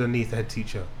one underneath the head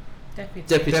teacher?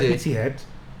 Deputy head.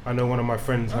 I know one of my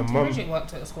friends, her mum. Bridget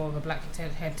worked at a school with a black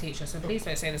head teacher, so please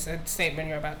don't say the statement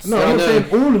you're about to say. No, I'm not saying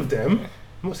all of them.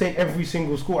 I'm not saying every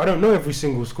single school. I don't know every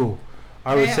single school.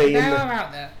 I would say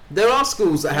out there. There are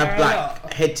schools that have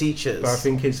black head teachers. But I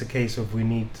think it's a case of we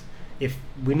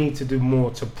need to do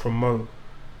more to promote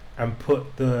and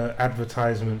put the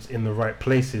advertisements in the right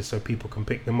places so people can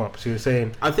pick them up. So you're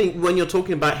saying, I think when you're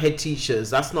talking about head teachers,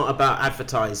 that's not about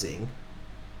advertising.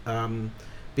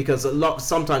 Because a lot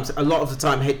of the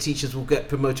time head teachers will get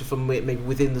promoted from maybe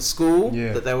within the school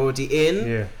that they're already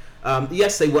in.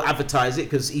 Yes, they will advertise it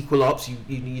because equal ops,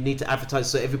 you need to advertise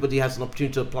so everybody has an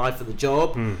opportunity to apply for the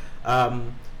job.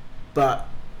 But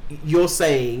you're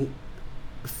saying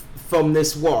from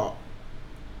this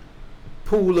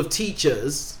pool of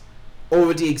teachers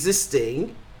already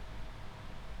existing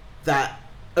that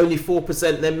only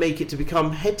 4% then make it to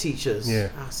become head teachers.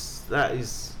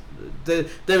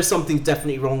 There is something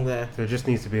definitely wrong there. There just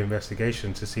needs to be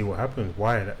investigation to see what happens,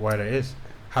 why that is.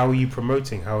 How are you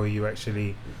promoting? How are you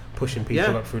actually pushing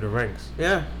people up through the ranks?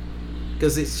 Yeah,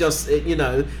 because it's just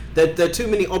there are too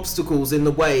many obstacles in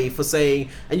the way for saying,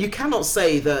 and you cannot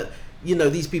say that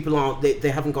these people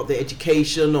they haven't got the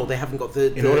education or they haven't got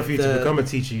the. In order for you to become a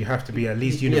teacher, you have to be at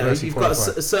least university qualified.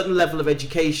 You've got a certain level of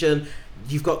education.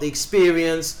 You've got the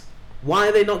experience. Why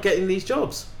are they not getting these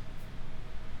jobs?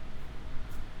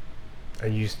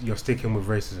 And you're sticking with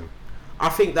racism. I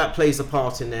think that plays a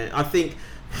part in it. I think,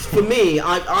 for me,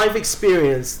 I've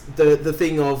experienced the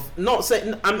thing of not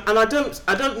saying, and I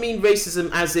don't mean racism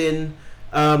as in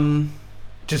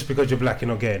just because you're black, you're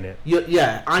not getting it.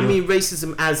 I mean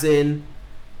racism as in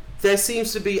there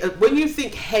seems to be when you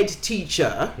think head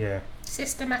teacher,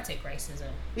 systematic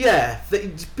racism.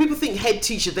 People think head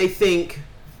teacher. They think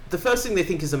the first thing they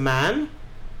think is a man.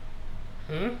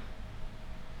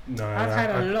 No, I've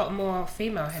had a lot more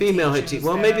female head teachers.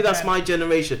 Well, maybe that's my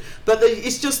generation, but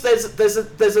it's just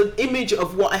there's an image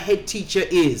of what a head teacher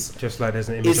is. Just like there's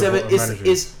an image of what a manager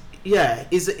is.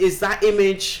 Is that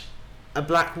image a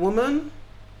black woman?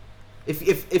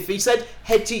 If you said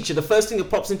head teacher, the first thing that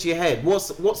pops into your head, what's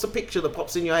the picture that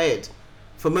pops in your head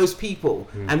for most people?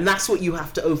 And that's what you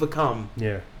have to overcome.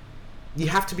 You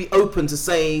have to be open to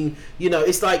saying,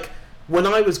 it's like when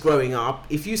I was growing up,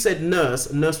 if you said nurse,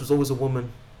 a nurse was always a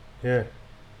woman.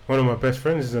 One of my best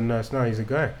friends is a nurse now. He's a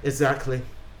guy. Exactly.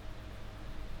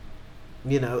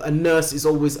 A nurse is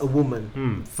always a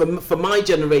woman. For my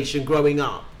generation growing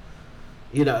up,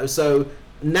 so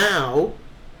now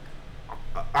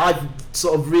I've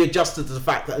sort of readjusted to the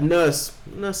fact that a nurse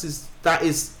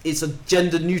it's a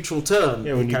gender neutral term.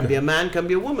 It can be a man, can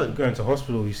be a woman. Go into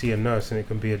hospital, you see a nurse, and it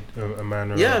can be a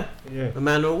man or a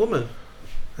man or a woman.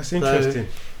 That's interesting.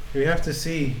 We have to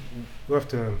see. We have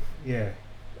to.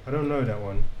 I don't know that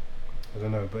one. I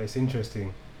don't know, but it's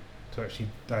interesting to actually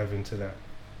dive into that.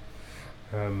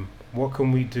 What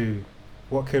can we do?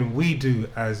 What can we do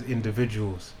as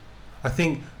individuals? I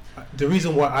think the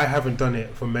reason why I haven't done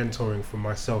it for mentoring for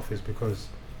myself is because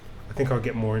I think I'll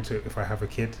get more into it if I have a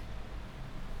kid.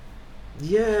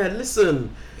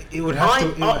 Listen, it would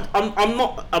have to.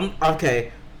 I'm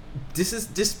okay. This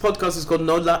podcast is called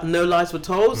No Lies Were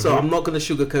Told, so I'm not going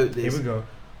to sugarcoat this. Here we go.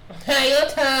 Your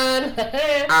turn.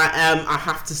 I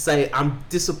have to say, I'm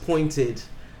disappointed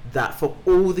that for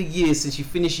all the years since you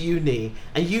finished uni,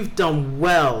 and you've done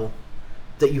well,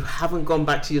 that you haven't gone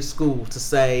back to your school to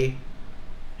say,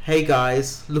 hey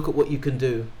guys, look at what you can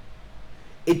do.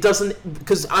 It doesn't,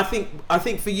 because I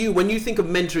think for you, when you think of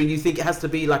mentoring, you think it has to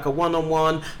be like a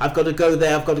one-on-one. I've got to go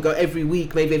there. I've got to go every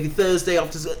week, maybe every Thursday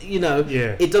after.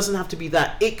 It doesn't have to be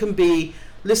that. It can be,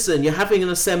 listen, you're having an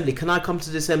assembly. Can I come to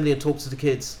the assembly and talk to the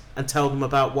kids and tell them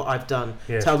about what I've done?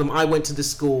 Tell them I went to this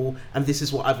school and this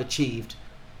is what I've achieved.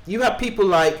 You have people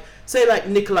like, say like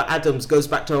Nicola Adams goes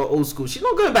back to her old school. She's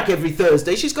not going back every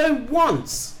Thursday. She's going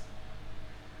once.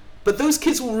 But those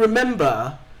kids will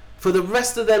remember for the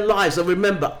rest of their lives. I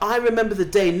remember the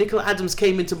day Nicola Adams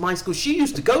came into my school. She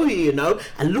used to go here, you know,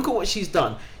 and look at what she's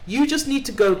done. You just need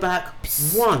to go back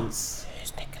once.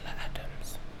 Who's Nicola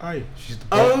Adams? Aye, she's the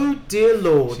Oh dear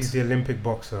Lord. she's the Olympic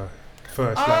boxer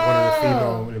first, like one of the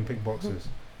female Olympic boxers.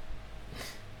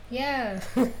 Yeah.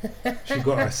 She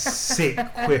got a sick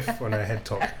quiff on her head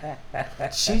top.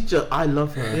 I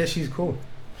love her. Yeah, she's cool.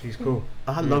 She's cool.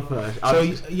 I love her. So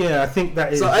yeah, I think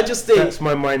that is. So I just think that's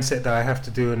my mindset that I have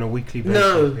to do on a weekly basis.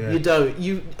 no, yeah. you don't.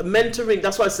 You mentoring.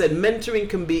 That's why I said mentoring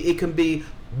can be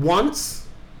once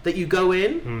that you go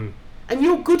in, and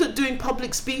you're good at doing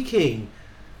public speaking.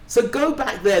 So go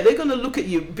back there. They're going to look at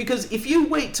you, because if you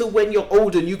wait till when you're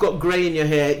older and you've got grey in your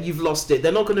hair, you've lost it.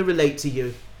 They're not going to relate to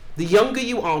you. The younger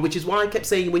you are, which is why I kept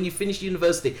saying when you finish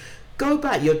university, go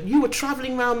back. You were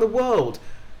travelling around the world.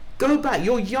 Go back.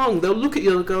 You're young. They'll look at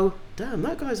you and go, damn,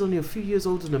 that guy's only a few years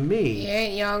older than me. You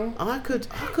ain't young. I could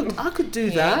do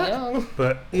You that. ain't young.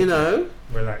 But You know.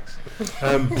 relax.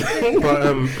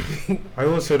 I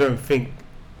also don't think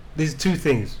there's two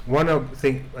things. One, I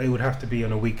think it would have to be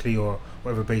on a weekly or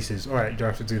whatever basis. All right, you don't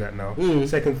have to do that now.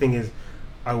 Second thing is,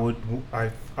 I would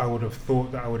have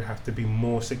thought that I would have to be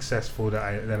more successful than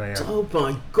I am. Oh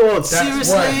my God!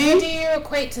 Seriously? What do you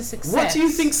equate to success? What do you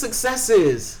think success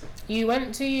is? You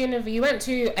went to You went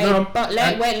to a. No,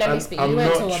 let me speak. I'm You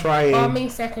went not to trying- a bombing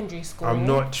secondary school. I'm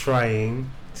not trying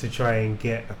and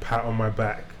get a pat on my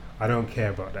back. I don't care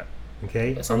about that.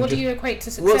 Okay. So what do you equate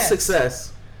to success? What's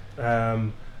success?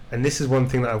 And this is one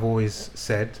thing that I've always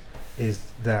said is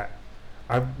that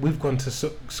we've gone to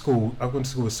school. I've gone to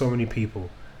school with so many people,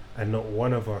 and not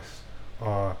one of us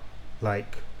are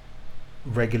like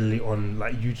regularly on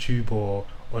like YouTube or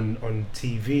on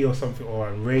TV or something or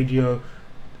on radio.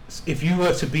 If you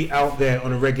were to be out there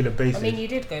on a regular basis, I mean, you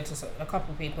did go to a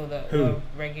couple of people that Who? were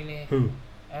regularly. Who?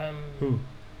 Who?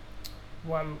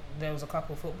 One, there was a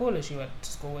couple of footballers you went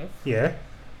to school with. Yeah.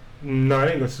 No, I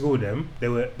didn't go to school with them.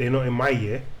 They're not in my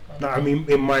year. No, I mean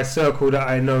in my circle that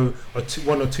I know,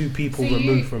 one or two people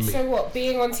removed from me. So what?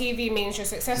 Being on TV means you're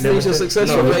successful. Means you're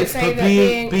successful, No, right? Say but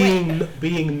that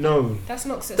being known. That's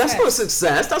not success. That's not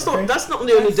success. That's not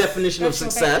the only definition of that's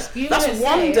your success. best. You That's wouldn't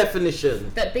one say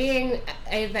definition. That being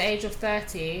at the age of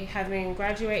 30, having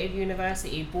graduated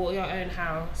university, bought your own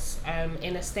house,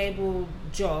 in a stable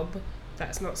job,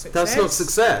 that's not success. That's not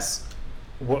success.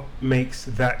 What makes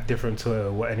that different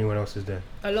to what anyone else is doing?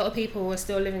 A lot of people are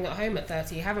still living at home at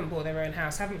 30, haven't bought their own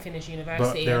house, haven't finished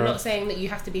university. there I'm are- not saying that you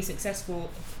have to be successful.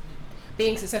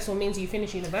 Being successful means you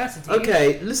finish university.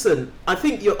 Okay, listen. I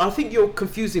think you're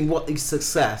confusing what is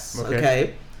success.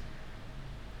 Okay.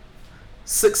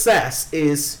 Success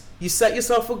is you set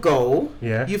yourself a goal.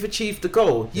 Yeah. You've achieved the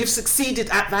goal. You've succeeded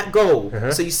at that goal.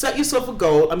 Uh-huh. So you set yourself a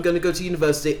goal. I'm going to go to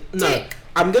university. No. Tick.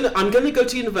 I'm gonna go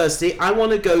to university. I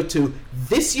want to go to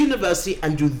this university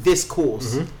and do this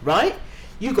course, right?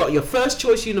 You got your first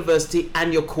choice university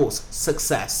and your course.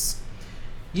 Success.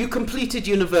 You completed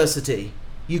university.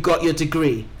 You got your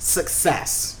degree.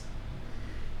 Success.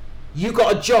 You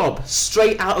got a job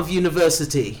straight out of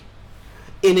university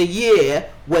in a year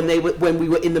when we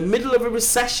were in the middle of a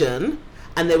recession.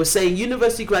 And they were saying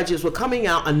university graduates were coming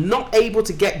out and not able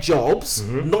to get jobs,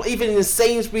 not even in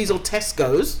Sainsbury's or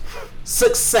Tesco's.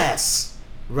 Success,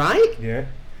 right? Yeah.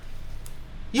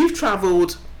 You've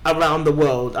travelled around the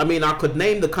world. I mean, I could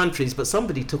name the countries, but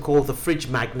somebody took all the fridge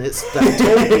magnets that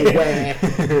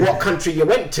told me what country you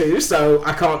went to, so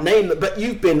I can't name them. But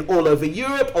you've been all over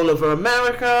Europe, all over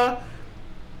America,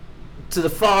 to the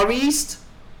Far East.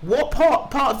 What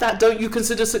part of that don't you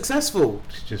consider successful?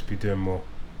 Should just be doing more.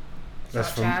 That's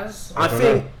Such from. as? I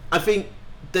don't think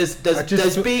there's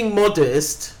just- being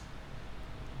modest,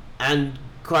 and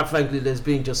quite frankly, there's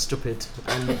being just stupid.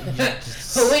 And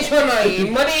Which one are you?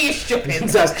 Money, you stupid.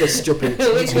 that's just stupid.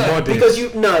 Which one? Modest.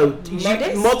 Because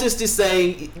Modest? modest is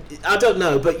saying, I don't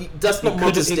know, but that's not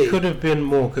modesty. It could have been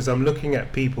more because I'm looking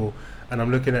at people, and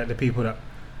I'm looking at the people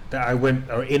that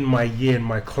are in my year, in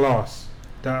my class,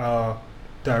 that are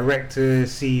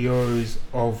directors, CEOs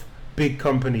of big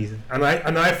companies, and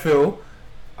I feel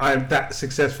I'm that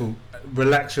successful.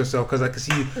 Relax yourself, because I can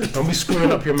see you. Don't be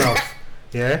screwing up your mouth.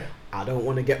 Yeah. I don't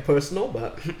want to get personal,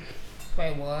 but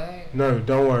Wait, what? No,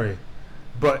 don't worry.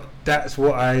 But that's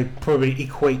what I probably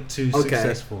equate to okay.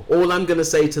 successful. All I'm gonna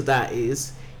say to that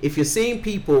is, if you're seeing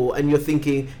people and you're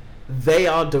thinking they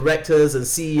are directors and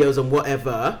CEOs and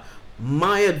whatever,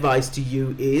 my advice to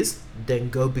you is then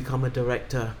go become a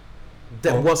director.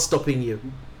 What's stopping you?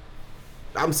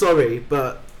 I'm sorry,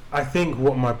 but I think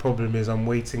what my problem is, I'm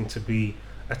waiting to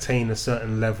attain a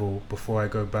certain level before I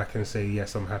go back and say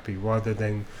yes, I'm happy, rather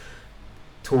than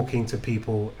talking to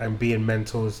people and being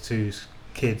mentors to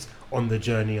kids on the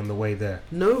journey, on the way there.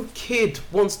 No kid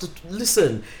wants to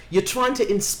listen. You're trying to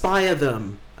inspire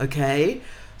them, okay?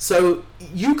 So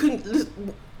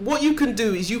what you can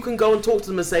do is you can go and talk to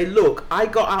them and say, look,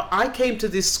 I came to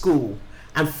this school,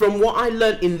 and from what I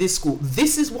learned in this school,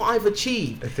 this is what I've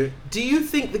achieved. Do you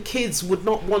think the kids would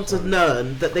not want to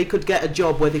learn that they could get a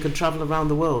job where they could travel around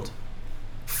the world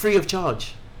free of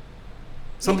charge?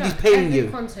 Somebody's paying every you.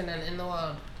 continent in the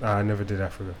world. I never did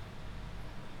Africa.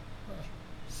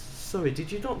 Sorry,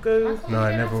 did you not go? No,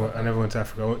 I never went to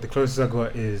Africa. The closest I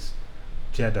got is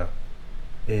Jeddah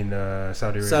in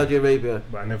Saudi Arabia. Saudi Arabia.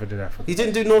 But I never did Africa. You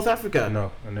didn't do North Africa?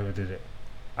 No, I never did it.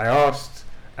 I asked,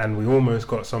 and we almost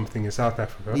got something in South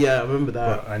Africa. Yeah, I remember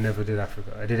that. But I never did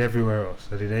Africa. I did everywhere else.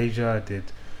 I did Asia. I did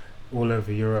all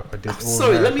over Europe. I did all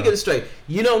Sorry, America. let me get it straight.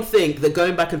 You don't think that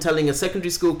going back and telling a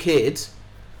secondary school kid,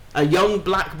 a young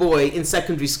black boy in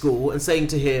secondary school, and saying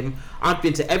to him, I've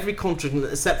been to every continent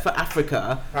except for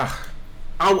Africa,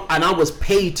 and I was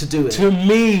paid to do it. To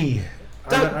me.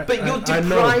 But you're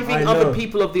depriving other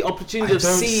people of the opportunity of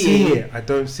seeing it. I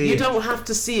don't see it. You don't have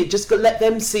to see it. Just let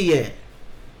them see it.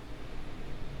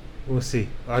 We'll see.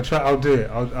 I'll try. I'll do it.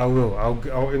 I will.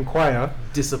 I'll inquire.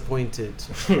 Disappointed.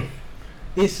 I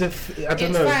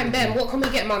don't know. It's fine, Ben. What can we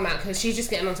get Mum at? Because she's just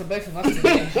getting onto both of us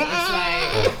today. It's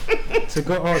like to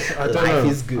go on. I don't Life know.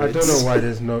 is good. I don't know why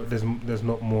there's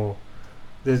not more.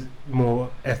 There's more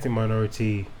ethnic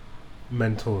minority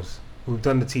mentors. We've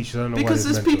done the teachers. I don't know because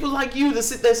why there's people like you that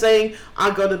sit there saying,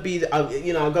 "I gotta be,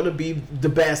 I gotta be the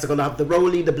best. I gotta have the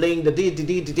rolling, the bling, the d,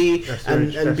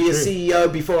 and be a CEO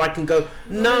before I can go."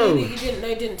 No, you didn't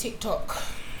know. Didn't TikTok?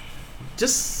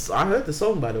 I heard the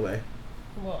song, by the way.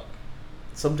 What?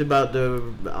 Something about the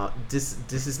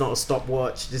this is not a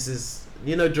stopwatch. This is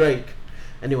Drake.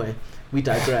 Anyway, we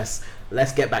digress.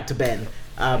 Let's get back to Ben.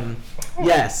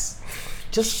 Yes.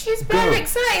 She's very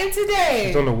excited today.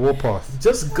 She's on the warpath.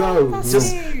 Just go.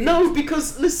 No,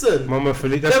 because listen, Mama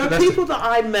Felipe. There were people that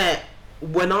I met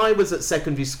when I was at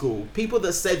secondary school. People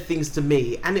that said things to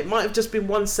me, and it might have just been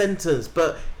one sentence,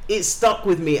 but it stuck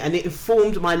with me, and it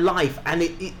informed my life, and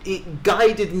it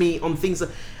guided me on things.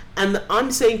 And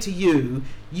I'm saying to you,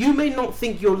 you may not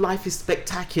think your life is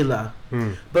spectacular,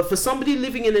 but for somebody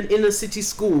living in an inner city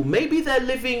school, maybe they're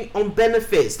living on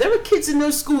benefits. There are kids in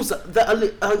those schools that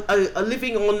are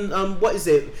living on what is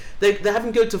it? They're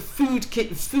having to go to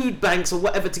food banks or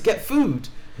whatever to get food,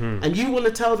 and you want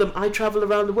to tell them I travel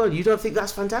around the world. You don't think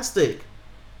that's fantastic?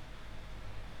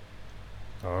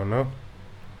 I don't know.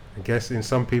 I guess in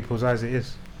some people's eyes it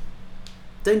is.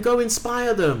 Then go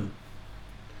inspire them.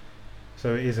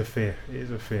 So it is a fear. It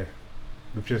is a fear.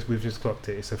 We've just clocked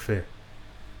it. It's a fear.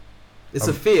 It's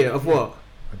a fear of what?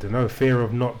 I don't know. Fear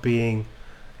of not being,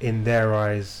 in their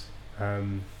eyes,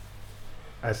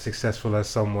 as successful as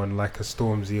someone like a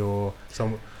Stormzy or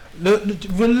someone. Look,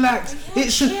 relax.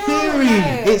 It's a theory.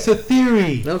 It's a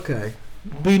theory. Okay.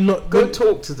 Go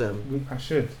talk to them. I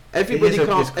should. Everybody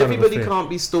can't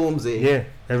be Stormzy. Yeah.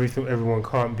 Everyone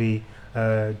can't be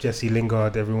Jesse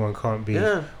Lingard. Everyone can't be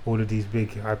all of these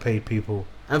big high-paid people.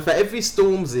 And for every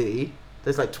Stormzy,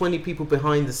 there's like 20 people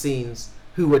behind the scenes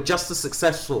who are just as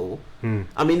successful.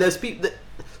 I mean, there's people that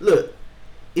look.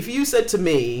 If you said to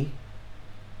me,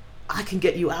 "I can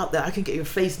get you out there. I can get your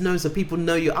face known so people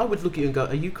know you," I would look at you and go,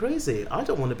 "Are you crazy? I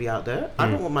don't want to be out there. I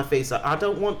don't want my face out. I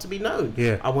don't want to be known.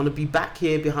 I want to be back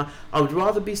here behind. I would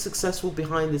rather be successful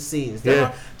behind the scenes."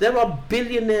 There are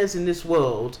billionaires in this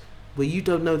world where you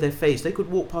don't know their face. They could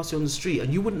walk past you on the street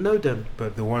and you wouldn't know them.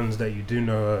 But the ones that you do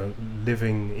know are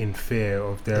living in fear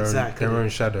of their own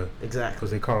shadow. Exactly.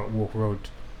 Because they can't walk road.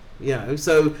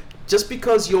 So just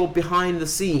because you're behind the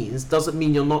scenes doesn't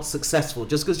mean you're not successful.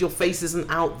 Just because your face isn't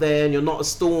out there and you're not a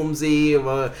Stormzy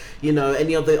or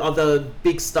any of the other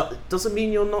big stuff doesn't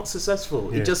mean you're not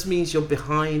successful. It just means you're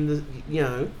behind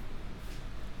the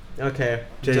Okay.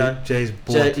 Jay's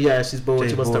bored. She's bored.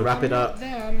 She wants to wrap it up.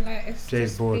 I'm like, it's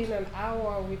Jay's just bored. been an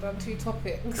hour. We've done 2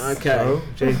 topics. Okay. Oh,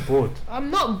 Jay's bored. I'm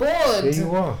not bored. Yeah,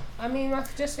 you are. I mean, I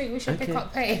just think we should pick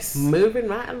up pace. Moving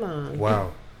right along.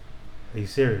 Wow. Are you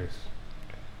serious?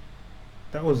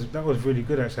 That was really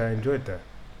good. Actually, I enjoyed that.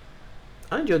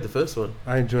 I enjoyed the first one.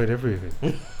 I enjoyed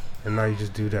everything. And now you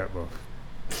just do that, bro.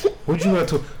 What do you want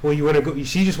to talk? Well, you want to go?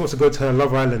 She just wants to go to her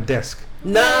Love Island desk.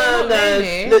 No.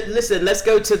 Really. Listen, let's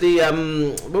go to the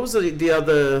what was the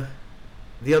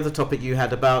other topic you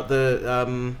had about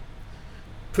the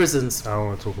prisons? I don't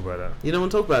want to talk about that. You don't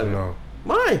want to talk about it? No.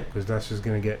 Why? Because that's just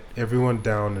gonna get everyone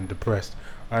down and depressed.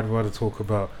 I'd rather talk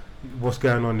about what's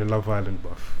going on in Love Island,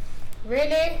 buff.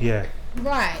 Really? Yeah.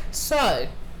 Right, so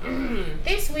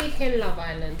this week in Love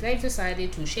Island, they've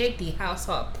decided to shake the house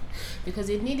up because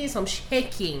it needed some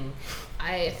shaking.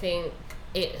 I think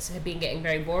it's been getting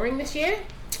very boring this year,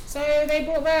 so they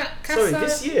brought back Casa. Sorry,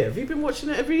 this year? Have you been watching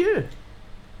it every year?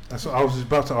 That's what I was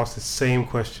about to ask the same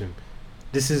question.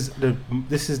 This is the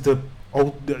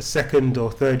second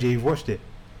or third year you've watched it.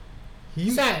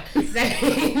 So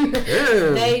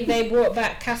they brought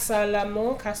back Casa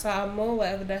Amor,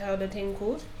 whatever the hell the thing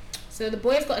called. So the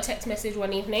boys got a text message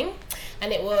one evening,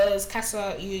 and it was,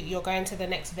 Casa, you're going to the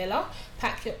next villa.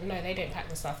 No, they don't pack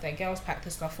the stuff. Their girls packed the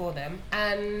stuff for them.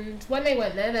 And when they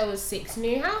went there was 6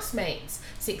 new housemates,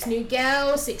 6 new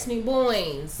girls, 6 new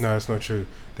boys. No, it's not true.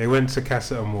 They went to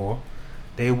Casa Amor.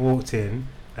 They walked in,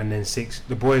 and then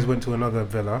the boys went to another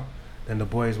villa. Then the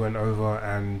boys went over,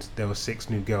 and there were 6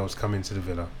 new girls coming to the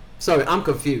villa. Sorry, I'm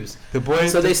confused. The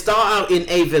boys. So they start out in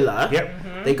a villa.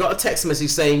 Yep. They got a text message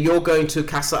saying you're going to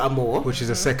Casa Amor, Which is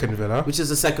a second villa. which is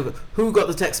the second. Who got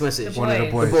the text message? The One of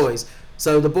the boys. boys. The boys.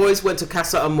 So the boys went to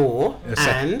Casa Amor, A sec-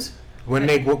 and When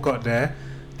they got there,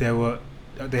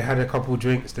 they had a couple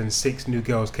drinks. Then 6 new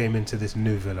girls came into this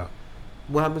new villa.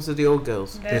 what happened to the old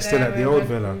girls? They're still at the old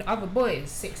villa. Other boys,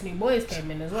 6 new boys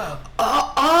came in as well.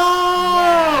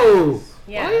 Oh!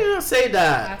 Yeah. Why did you not say I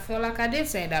that? feel like I did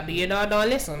say that, but don't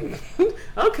listen.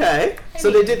 Okay.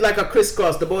 So they did like a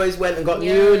crisscross. The boys went and got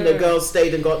new, and the Yeah. girls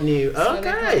stayed and got new. So they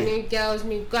got Okay. new girls,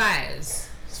 new guys.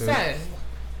 So- So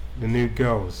The new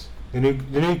girls, the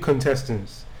new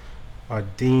contestants are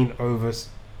Dean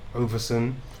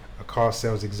Overson, a car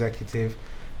sales executive.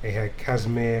 They had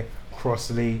Casimir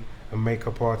Crossley, a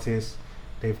makeup artist.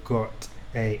 They've got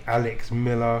a Alex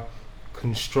Miller,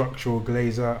 constructural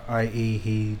glazer, i.e.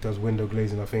 he does window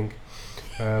glazing, I think.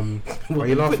 What are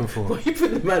you laughing for? Why are you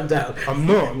putting the man down? I'm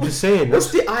not. I'm just saying.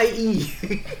 What's the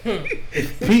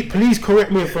IE? Please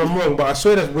correct me if I'm wrong, but I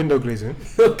swear that's window glazing.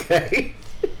 Okay.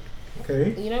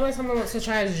 Okay. you know when someone wants to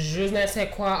try je ne sais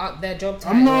quoi up their job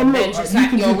title, I'm not- then just you like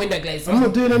can your do- window glazer. I'm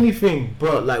not doing anything,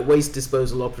 Bro, but like waste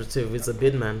disposal operative is a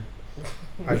bin man.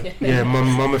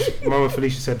 Mama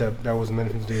Felicia said that wasn't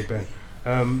anything to do with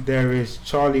Ben. There is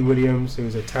Charlie Williams, who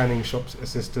is a tanning shop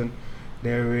assistant.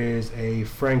 There is a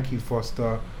Frankie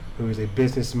Foster, who is a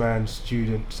businessman,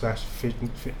 student /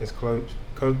 fitness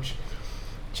coach.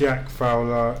 Jack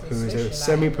Fowler, who is a Socialite.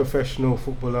 semi-professional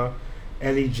footballer.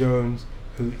 Ellie Jones,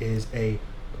 who is a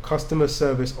customer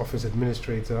service office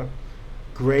administrator.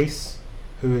 Grace,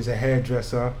 who is a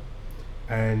hairdresser.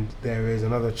 And there is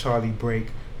another Charlie Brake,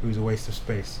 who's a waste of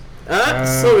space.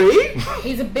 Sorry?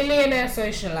 He's a billionaire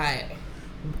socialite.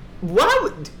 Why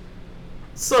would...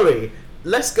 Sorry.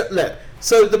 Let's go... Look.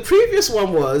 So the previous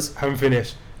one was... I'm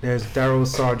finished. There's Daryl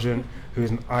Sargent,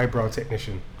 who's an eyebrow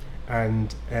technician.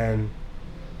 And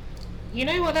You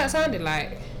know what that sounded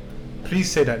like?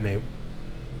 please say that name.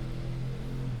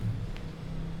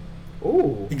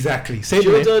 Ooh. Exactly. Say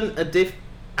the name. Jordan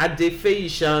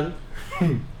Adefeishan.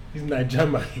 He's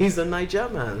Nigerian. He's a Niger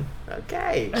man.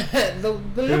 Okay. the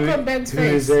look on Ben's Who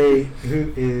face.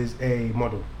 is a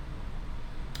model.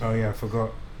 Oh yeah, I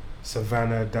forgot.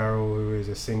 Savannah Darrell, who is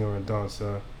a singer and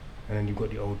dancer, and then you've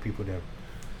got the old people there.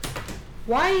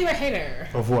 Why are you a hater?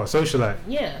 Of what? Socialite.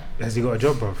 Yeah. Has he got a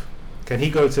job, bruv? Can he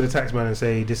go to the taxman and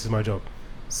say, "This is my job"?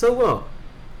 So what?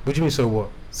 What do you mean? So what?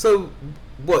 So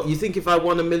what? You think if I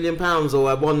won £1 million or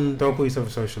I won... Don't call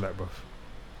yourself a socialite, bruv.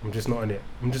 I'm just not in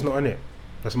it.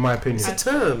 That's my opinion. It's a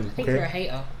term. I think Okay. you're a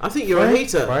hater. I think you're a Fine,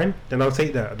 hater. Fine, then I'll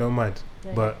take that. I don't mind.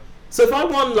 Yeah. But So if I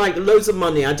won like loads of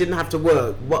money, I didn't have to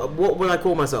work. What would I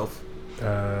call myself?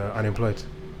 unemployed.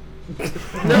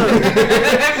 No.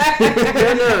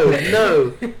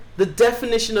 No. The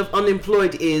definition of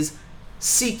unemployed is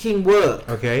seeking work.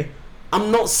 Okay. I'm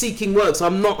not seeking work, so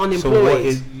I'm not So unemployed. what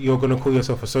is you're gonna call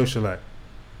yourself a socialite?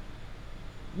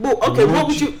 Well, okay,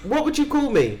 Would what would you call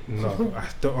me? No,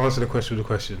 don't answer the question with a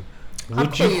question. I'd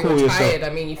Would call you you call retired.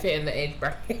 yourself? I mean, you fit in the age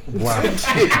bracket. Wow.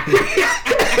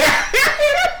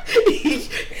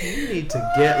 You need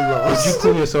to get Would lost. you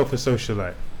call yourself a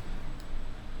socialite?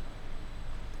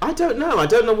 I don't know. I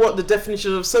don't know what the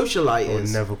definition of socialite I would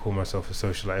is. never call myself a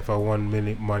socialite. If I won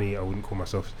money, I wouldn't call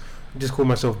myself. I'd just call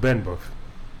myself Ben, bruv.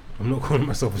 I'm not calling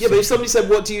myself a Yeah, but if socialite. somebody said,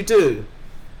 "What do you do?"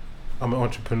 I'm an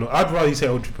entrepreneur. I'd rather you say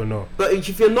entrepreneur. But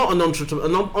if you're not an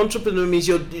entrepreneur means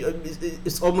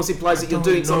it almost implies that you're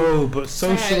doing something. No, but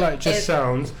socialite just it-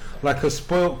 sounds like a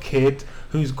spoilt kid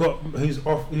who's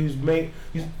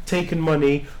taken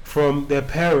money from their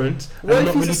parents What and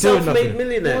if not he's really a doing self-made nothing.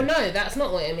 millionaire? Well, no, that's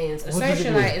not what it means. A What does it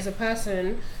socialite mean? is a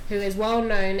person who is well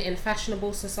known in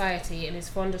fashionable society and is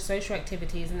fond of social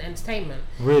activities and entertainment.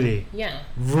 Really, Yeah.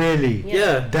 really,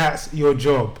 Yeah. that's your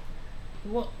job.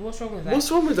 What's wrong with that?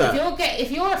 What's wrong with that? If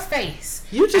you're a face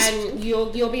You just- and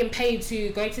you're being paid to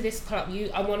go to this club,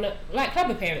 I want to like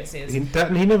club appearances. He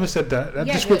never said that. That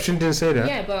Yeah, description didn't say that.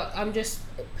 Yeah, but I'm just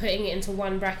putting it into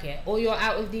one bracket. Or you're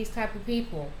out with these type of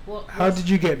people. How did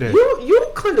you get there? You're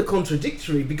kind of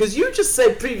contradictory because you just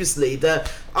said previously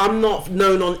that I'm not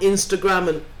known on Instagram,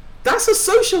 and that's a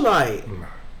socialite.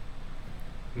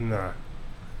 Nah.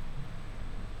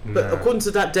 But according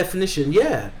to that definition,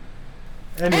 yeah.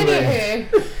 Anyway,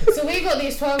 Anywho, so we got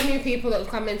these 12 new people that have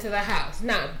come into the house.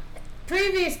 Now,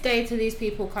 previous day to these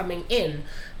people coming in,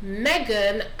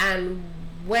 Megan and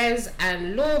Wes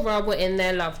and Laura were in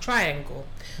their love triangle.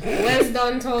 Wes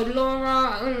done told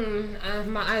Laura,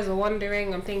 my eyes are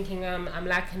wandering. I'm thinking I'm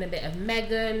liking a bit of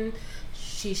Megan.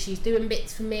 She's doing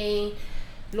bits for me.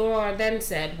 Laura then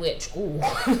said,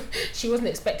 she wasn't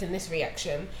expecting this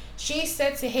reaction. She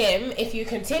said to him, if you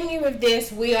continue with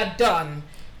this, we are done.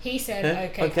 He said,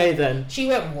 okay. Okay then. She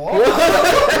went, what?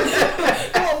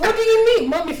 What do you mean?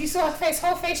 Mum, if you saw her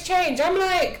whole face change. I'm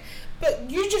like, but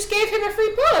you just gave him a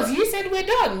free pass. You said we're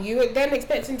done. You were then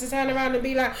expecting to turn around and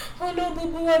be like, oh no,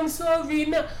 boo-boo, I'm sorry.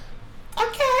 No.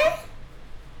 Okay.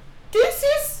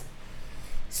 Deuces.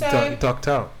 So, ducked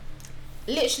out.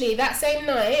 literally, that same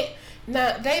night,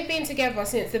 now, they've been together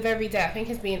since the very day. I think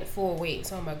it's been 4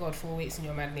 weeks. Oh my God, 4 weeks and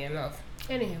you're madly in love.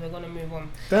 Anywho, we're going to move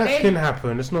on. That can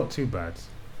happen. It's not too bad.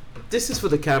 This is for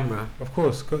the camera. Of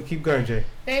course. Keep going, Jay.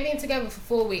 They've been together for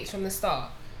 4 weeks from the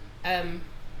start. I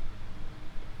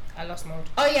lost my...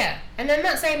 Oh, yeah. And then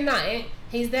that same night,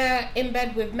 he's there in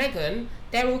bed with Megan.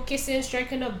 They're all kissing,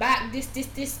 stroking her back,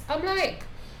 this. I'm like,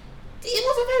 it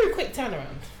was a very quick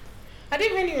turnaround. I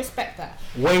didn't really respect that.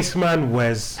 Wasteman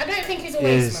Wes. I don't think he's a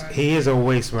waste man. He is a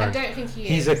waste man. I don't think he is.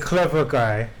 He's a clever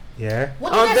guy. Yeah.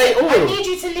 What Aren't did I they say? all? I need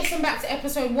you to listen back to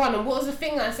episode 1. And what was the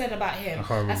thing that I said about him? I can't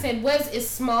remember. I said Wes is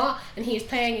smart and he is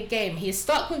playing a game. He is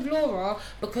stuck with Laura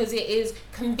because it is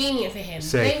convenient for him.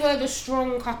 Safe. They were the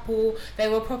strong couple. They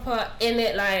were proper in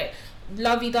it, like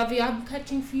lovey-dovey. I'm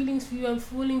catching feelings for you. I'm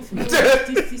falling for you.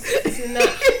 this and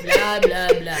that. Blah blah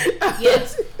blah.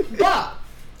 Yes, but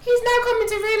he's now coming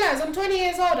to realise I'm 20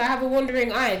 years old. I have a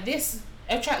wandering eye. This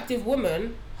attractive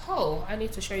woman. Oh, I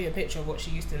need to show you a picture of what she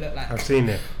used to look like. I've seen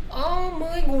it. Oh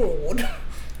my God.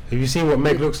 Have you seen what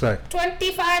Meg looks like?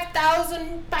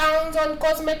 £25,000 on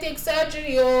cosmetic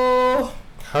surgery, oh.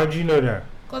 How do you know that?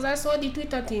 Because I saw the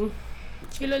Twitter thing.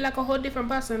 She looked like a whole different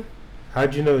person. How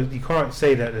do you know? You can't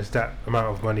say that there's that amount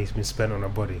of money's been spent on her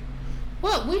body.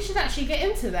 Well, we should actually get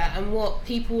into that and what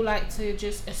people like to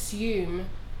just assume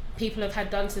people have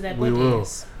had done to their We bodies. will.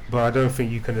 But I don't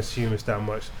think you can assume it's that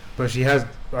much. But she has.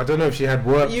 I don't know if she had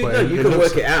work. You but know, you can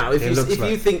looks work it out. If looks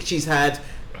you think she's had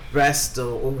breast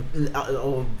or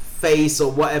face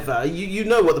or whatever, you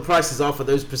know what the prices are for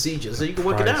those procedures, so you can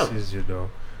work it out. Prices, you know.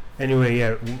 Anyway,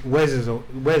 yeah, Wes is a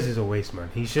waste man.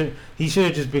 He should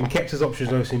have just been kept his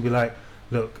options open and be like,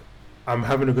 look, I'm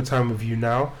having a good time with you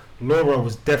now. Laura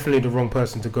was definitely the wrong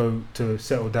person to go to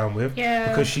settle down with. Yeah.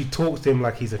 Because she talks to him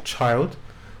like he's a child,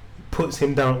 puts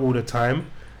him down all the time.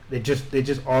 They just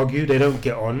argue. They don't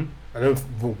get on. I don't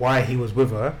know why he was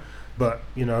with her, but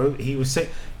you know he was saying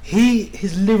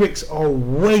his lyrics are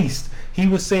waste. He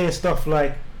was saying stuff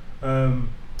like, "Oh,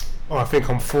 I think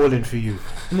I'm falling for you,"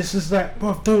 and this is like,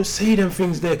 bro, don't say them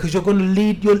things there because you're gonna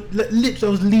lead your lips. I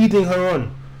was leading her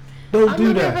on. Don't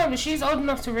do that. Her, but she's old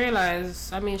enough to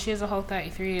realise. I mean, she's a whole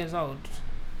 33 years old.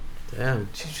 Damn.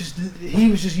 He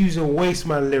was just using waste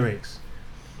man lyrics.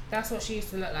 That's what she used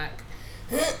to look like.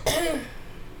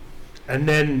 And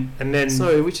then.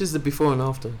 Sorry, which is the before and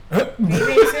after? Are you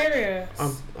being serious?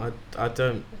 I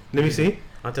don't. Let me see.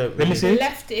 I don't. Let me see. The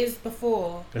left is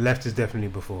before. The left is definitely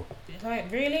before. Like,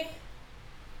 really?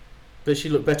 But she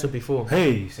looked better before.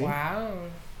 Hey, see. Wow.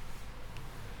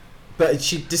 But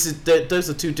those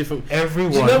are two different.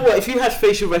 Everyone. Do you know what? If you had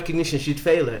facial recognition, she'd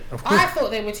fail it. Of course. I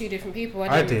thought they were two different people.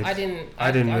 I did. I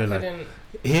didn't realise. couldn't.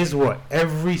 Here's what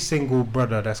every single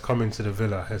brother that's come into the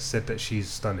villa has said, that she's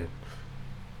stunning.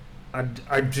 I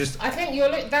think you're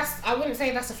I wouldn't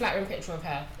say that's a flattering picture of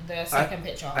her. The second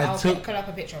picture. I'll put up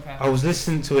a picture of her. I was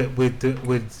listening to it with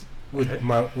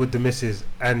the missus,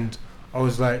 and I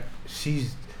was like,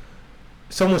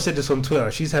 someone said this on Twitter.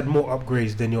 She's had more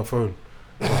upgrades than your phone,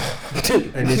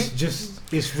 and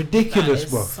it's ridiculous,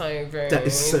 bro. So rude. That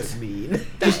is so mean.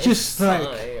 It's just so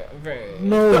like rude.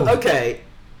 no. But okay,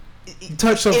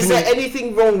 touch something. Is there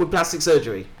anything wrong with plastic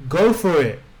surgery? Go for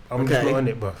it. I'm just Okay. not on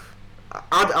it, buff.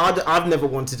 I've never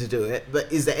wanted to do it,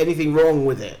 but is there anything wrong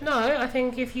with it? No, I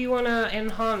think if you want to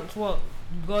enhance what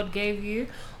God gave you,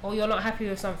 or you're not happy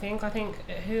with something, I think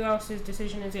who else's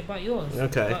decision is it but yours?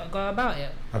 Okay. Go about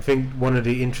it. I think one of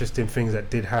the interesting things that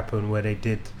did happen where they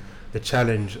did the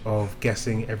challenge of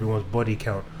guessing everyone's body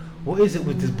count. What is it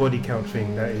with this body count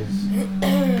thing that is?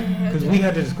 Because we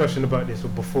had a discussion about this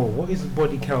before. What is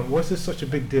body count? What's this such a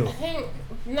big deal? I think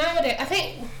nowadays, I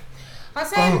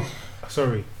say Oh,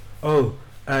 sorry. Oh,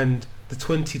 and the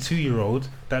 22-year-old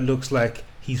that looks like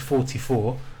he's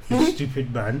 44, this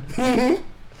stupid man,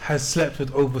 has slept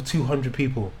with over 200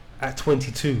 people at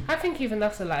 22. I think even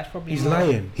that's a lie. It's probably He's more.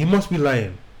 lying. He must be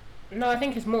lying. No, I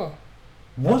think it's more.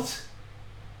 What?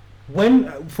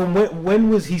 When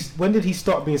was he? When did he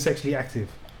start being sexually active?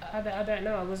 I don't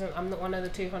know. I'm not one of the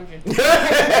 200.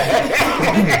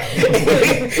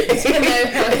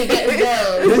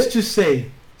 Let's just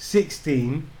say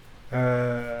 16.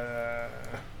 Ben,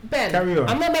 Carry on.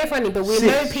 I'm not being funny, but we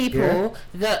 6, know people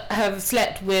that have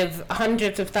slept with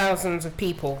hundreds of thousands of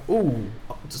people. Ooh,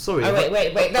 sorry. Oh,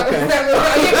 wait. That Okay.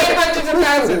 was you mean hundreds of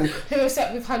thousands who have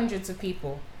slept with hundreds of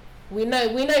people. We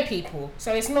know people,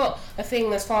 so it's not a thing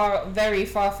that's very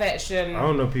far fetched. I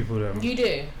don't know people that. You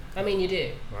do. I mean, you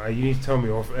do. You need to tell me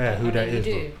off air who that is.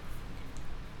 You do.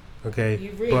 Bro. Okay.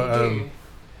 You really but do.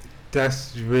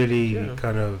 that's really Yeah.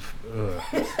 kind of.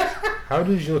 How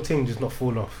does your thing just not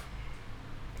fall off?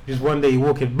 Just one day you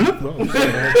walk in, bloop. Oh,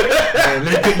 sorry, man.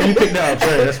 Let me pick that up.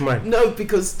 Sorry, that's mine. No,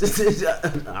 because this is,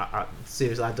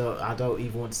 seriously, I don't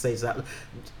even want to say that.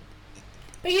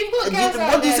 But you've got girls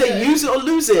out What do you there say? that- Use it or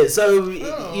lose it. So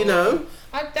Oh. you know.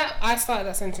 I started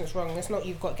that sentence wrong. It's not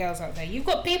you've got girls out there. You've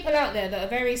got people out there that are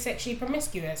very sexually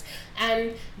promiscuous,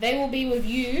 and they will be with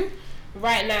you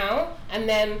right now, and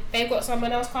then they've got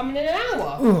someone else coming in an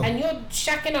hour, and you're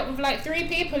shacking up with like 3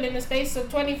 people in the space of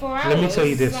 24 hours. Let me tell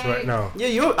you this Like, right now.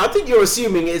 Yeah, I think you're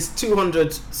assuming it's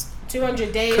 200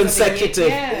 200 days consecutive.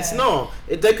 Yeah. It's not.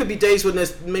 There could be days when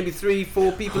there's maybe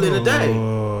 3-4 people in a day.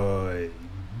 Oh,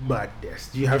 madness.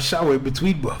 Do you have shower in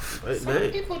between, buff?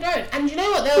 Some people don't. And you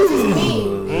know what? There was this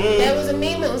meme. There was a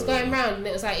meme that was going around, and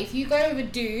it was like, if you go with a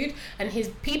dude and his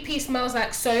pee smells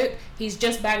like soap, he's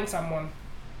just banged someone.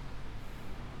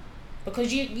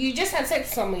 Because you just had sex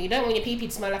with someone. You don't want your pee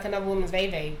to smell like another woman's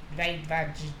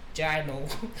vaginal.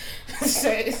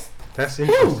 so That's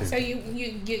interesting. so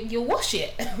you wash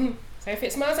it. So if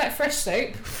it smells like fresh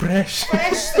soap, Fresh.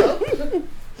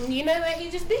 you know where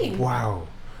he just been. Wow.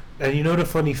 And you know the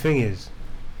funny thing is,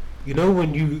 you know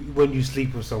when you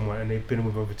sleep with someone and they've been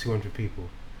with over 200 people,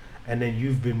 and then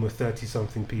you've been with 30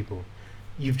 something people,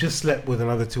 you've just slept with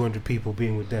another 200 people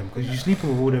being with them because you're sleeping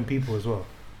with all them people as well.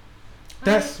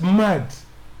 That's mad.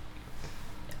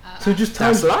 So just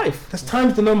times That's life. That's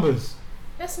times the numbers.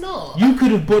 That's not. You could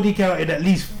have body counted at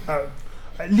least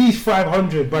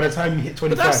 500 by the time you hit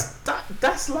 25. But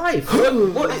that's life.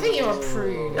 What I think you're a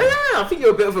prude. Yeah, I think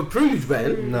you're a bit of a prude,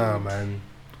 man. Nah, man.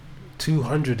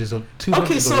 200 is a 200.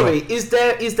 Okay, is a sorry. lot. Is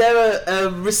there a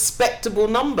respectable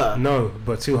number? No,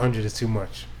 but 200 is too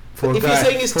much. For If you're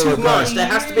saying it's too much, there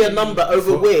has to be a number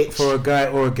over which. For a guy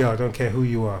or a girl, I don't care who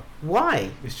you are.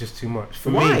 Why? It's just too much. For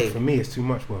Why? me, it's too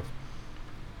much, bruv.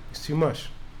 It's too much.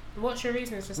 What's your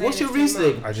reasons for saying What's your it's too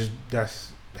reasoning?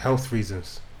 That's health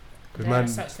reasons. much? Because There are man,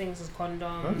 such things as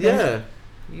condoms. Okay. Yeah,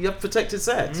 you have protected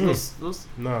sex. Mm.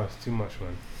 no, it's too much,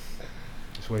 man.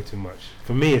 It's way too much.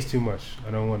 For me, it's too much.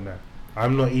 I don't want that.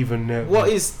 I'm not even. What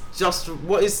is?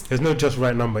 There's no just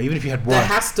right number. Even if you had one, There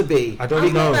has to be. I I'm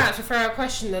don't know. about to throw a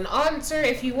question and answer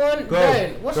if you want. Go,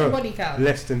 Don't. What's go. your body count?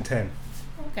 Less than 10.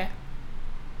 Okay.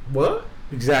 What?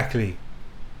 Exactly.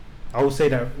 I will say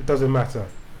that it doesn't matter.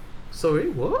 Sorry,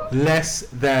 what? Less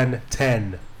than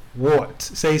 10. What?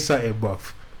 Say something,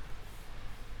 buff.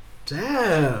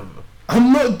 Damn.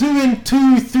 I'm not doing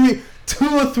 2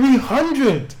 or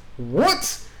 300.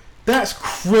 What? That's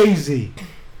crazy.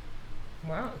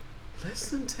 Wow. Less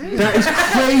than 10. That is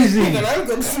crazy. I'm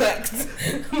good smacked.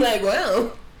 I'm like,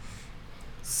 wow.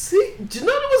 See, do you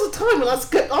know there was a time when I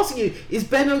kept asking you, is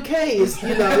Ben okay?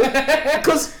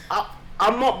 Because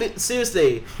I'm not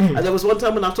seriously. And there was one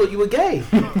time when I thought you were gay,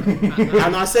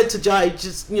 and I said to Jai,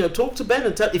 just talk to Ben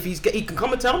and tell if he can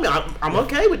come and tell me. I'm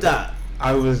okay with that.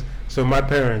 So my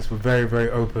parents were very, very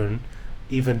open.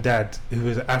 Even Dad, who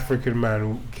was an African man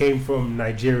who came from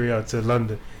Nigeria to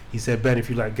London, he said, Ben, if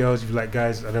you like girls, if you like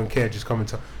guys, I don't care, just come and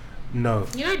tell. No.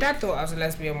 You know, Dad thought I was a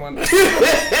lesbian once.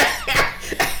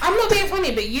 I'm not being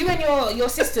funny, but you and your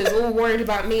sisters all worried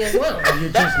about me as well. You're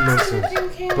just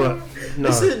nonsense. But no.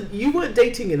 Listen, you weren't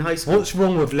dating in high school. What's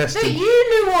wrong with less That than...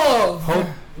 you knew of.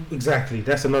 Exactly.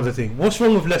 That's another thing. What's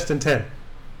wrong with less than 10?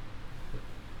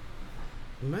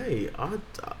 Mate,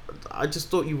 I just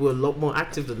thought you were a lot more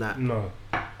active than that. No,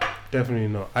 definitely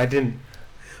not. I didn't.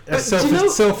 But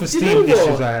Self-esteem do you know issues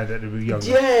what? I had at the younger.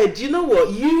 Yeah, do you know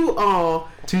what? You are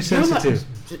Too sensitive.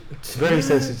 Very Took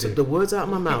sensitive. the words out of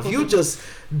my mouth. You're just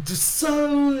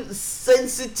so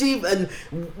sensitive, and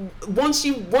once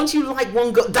you like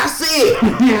one girl, that's it.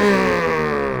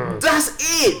 That's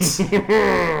it.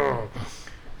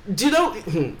 Do you know?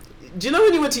 Do you know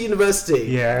when you went to university?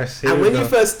 Yes. And when you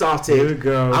first Here we started,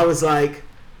 go. I was like,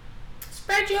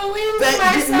 Spread your wings, Ben,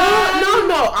 my son.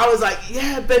 no. I was like,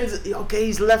 yeah, Ben's okay.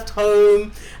 He's left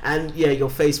home, and yeah, your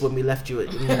face when we left you.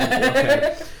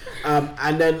 Okay.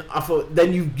 And then I thought,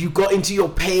 then you got into your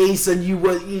pace, and you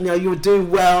were doing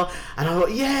well, and I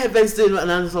thought, yeah, Ben's doing well,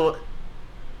 and I thought,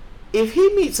 if he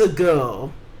meets a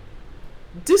girl,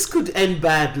 this could end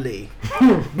badly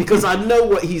because I know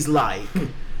what he's like.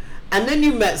 And then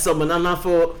you met someone, and I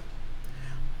thought,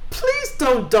 please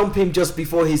don't dump him just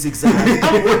before his exam.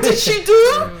 And what did she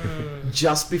do?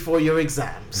 Just before your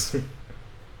exams.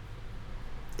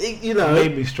 It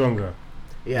made me stronger.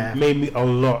 Yeah. It made me a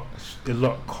lot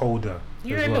colder.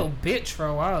 You were as a well. little bitch for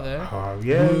a while though. Oh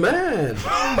yeah. Man.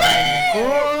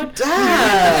 God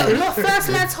Damn. Your first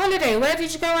lad's holiday, where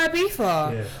did you go IB for?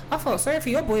 Yeah. I felt sorry for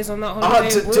your boys on that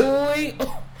holiday, boy.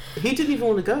 He didn't even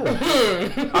want to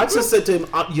go. I just said to him,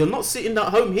 you're not sitting at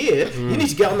home here. You need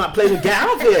to get on that plane and get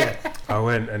out of here. I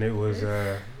went, and it was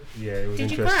it was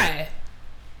Did interesting. you cry?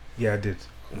 Yeah, I did.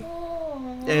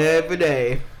 Oh, Every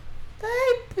day.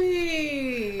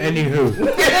 baby. Anywho.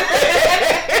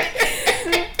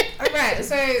 Alright,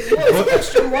 so what's the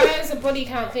question? Why is the body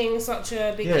count thing such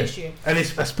a big issue? And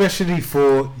it's especially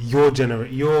for your My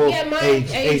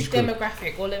age group.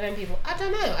 demographic, all of them people. I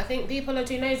don't know. I think people are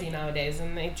too nosy nowadays,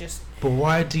 and they just. But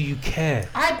why do you care?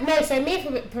 So me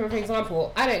for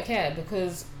example, I don't care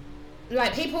because,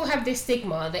 like, people have this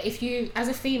stigma that if you, as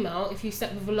a female, if you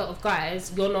slept with a lot of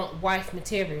guys, you're not wife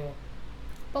material.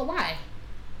 But why?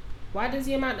 Why does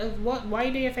the amount of what? Why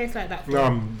you do your face like that for? No,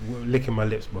 I'm licking my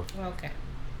lips, bro. Okay.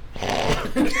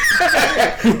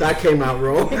 That came out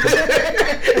wrong.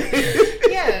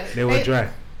 Yeah. They were dry.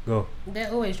 Go. They're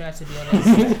always dry, to be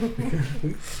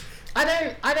honest.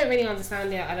 I don't really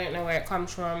understand it. I don't know where it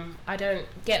comes from. I don't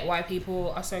get why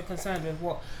people are so concerned with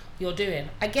what you're doing.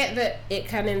 I get that it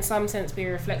can in some sense be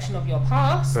a reflection of your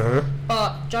past,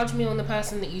 but judge me on the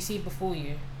person that you see before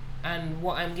you and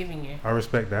what I'm giving you. I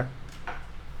respect that.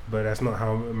 But that's not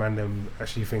how man them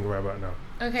actually think right about now.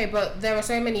 Okay, but there are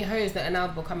so many hoes that are now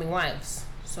becoming wives.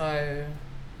 So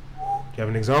Do you have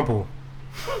an example?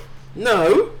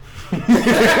 No.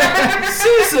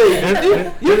 Seriously.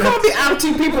 You can't be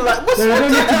outing people like, what They the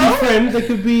don't have to hell? be friends, they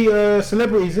could be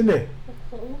celebrities, isn't they?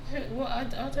 what I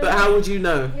don't But how would you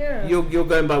know? Yeah. You're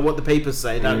going by what the papers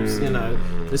say. That's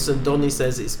Listen, Donnie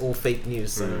says it's all fake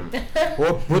news. So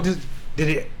What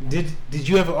did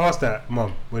you ever ask that,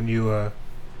 Mum, when you were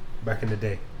back in the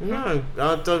day? no,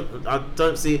 I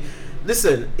don't see.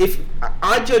 Listen, if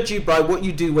I judge you by what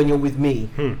you do when you're with me,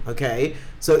 okay.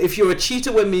 So if you're a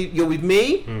cheater when you're with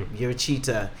me, you're a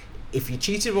cheater. If you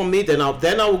cheated on me, then I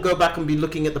will go back and be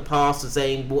looking at the past and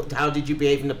saying, how did you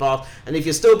behave in the past? And if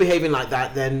you're still behaving like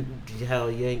that, then hell,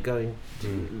 you ain't going.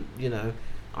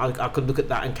 I could look at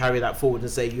that and carry that forward and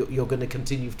say you're going to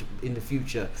continue in the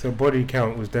future. So body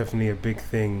count was definitely a big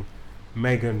thing.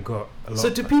 Megan got a lot. So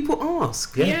do people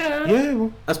ask? Yeah. Yeah.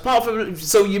 Well, As part of it,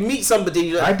 so you meet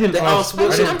somebody. I didn't they ask.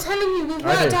 what- I'm telling you, we've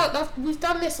I worked don't. out. We've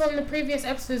done this on the previous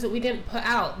episodes that we didn't put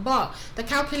out. But the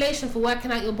calculation for working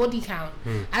out your body count,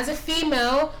 as a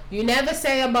female, you never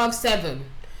say above 7.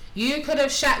 You could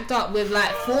have shacked up with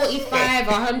like 45,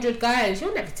 100 guys.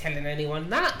 You're never telling anyone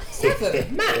that.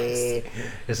 7 max.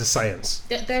 it's a science.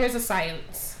 There is a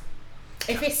science.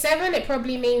 If it's 7, it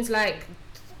probably means like,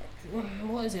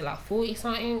 what is it, like 40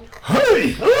 something?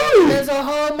 Hey! There's a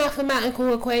whole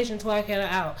mathematical equation to working it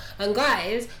out. And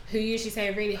guys who usually say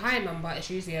a really high number, it's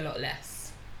usually a lot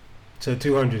less. So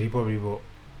 200 he probably bought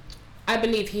I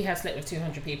believe he has slept with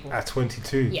 200 people. at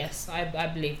 22. Yes, I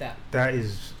believe that. That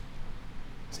is,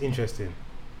 it's interesting.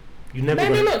 You never.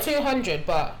 Maybe gonna- not 200,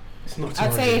 but It's not.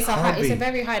 200. I'd say it's Can't it's a be.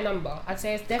 very high number. I'd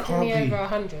say it's definitely Can't be. over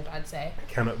 100. I'd say.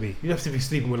 Cannot be. You have to be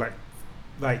sleeping with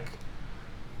like.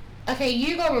 Okay,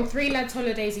 you go on 3 lads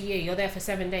holidays a year. You're there for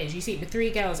 7 days. You sleep with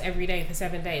 3 girls every day for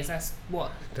 7 days. That's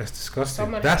what? That's disgusting.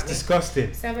 Someone That's help me.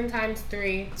 disgusting. 7 times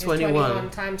 3 is 21. 21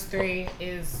 times 3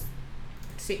 is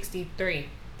 63.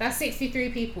 That's 63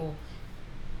 people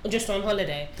just on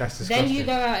holiday. That's disgusting. Then you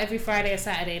go out every Friday or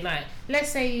Saturday night. Let's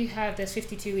say there's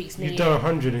 52 weeks in a You've year. done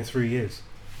 100 in 3 years.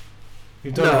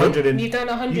 You've done No. 100 in, You've done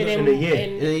 100 in a year.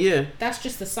 In a year. That's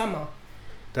just the summer.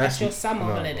 That's your summer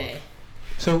no. holiday.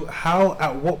 So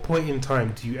at what point in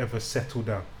time do you ever settle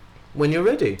down? When you're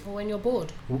ready. Or when you're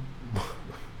bored.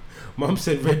 Mum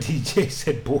said ready, Jay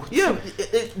said bored. Yeah,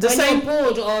 the when same. you're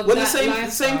bored of Well, that the same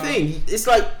lifestyle. thing. It's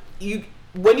like you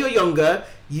when you're younger,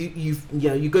 you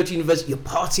go to university, you're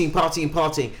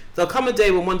partying. There'll come a day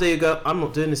when one day you go, I'm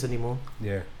not doing this anymore.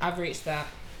 Yeah. I've reached that.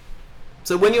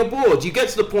 So when you're bored, you get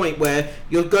to the point where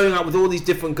you're going out with all these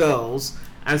different girls,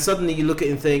 and suddenly you look at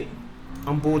it and think,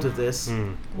 I'm bored of this.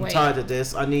 I'm Wait. tired of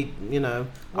this. I need, I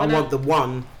When want the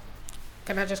one.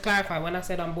 Can I just clarify? When I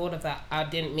said I'm bored of that, I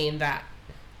didn't mean that.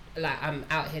 Like I'm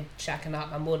out here shacking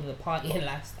up. I'm bored of the partying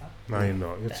lifestyle. No, you're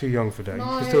not. You're too young for that.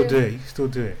 No. You can still do it. You can still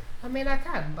do it. I mean, I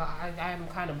can, but I'm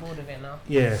kind of bored of it now.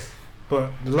 Yeah.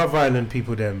 But the Love Island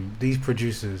people, these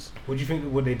producers, what do you think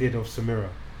of what they did of Samira?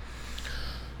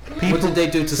 What did they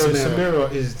do to So Samira?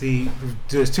 Samira is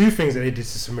there's two things that they did to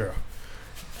Samira.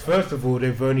 First of all,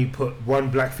 they've only put one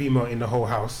black female in the whole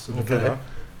house of the villa,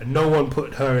 and no one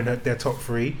put her in their top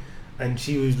three, and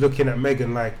she was looking at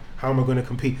Megan like, how am I going to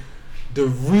compete? The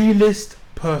realest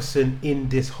person in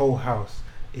this whole house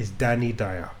is Danny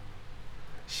Dyer.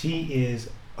 She is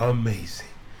amazing.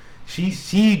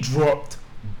 She dropped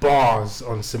bars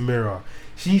on Samira.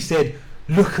 She said,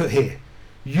 look at here,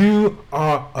 you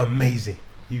are amazing.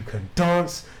 You can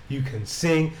dance, you can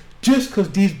sing. Just because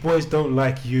these boys don't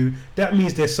like you, that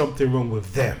means there's something wrong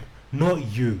with them, not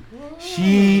you.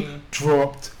 She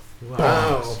dropped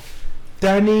bars.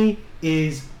 Danny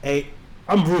is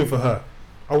I'm rooting for her.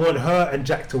 I want her and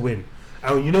Jack to win.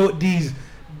 And you know what these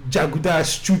Jaguda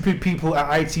stupid people at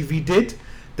ITV did?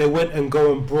 They went and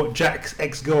brought Jack's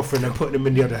ex-girlfriend and put them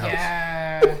in the other house.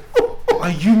 Yeah.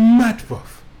 Are you mad, bruv?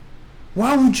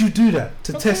 Why would you do that?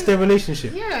 To test their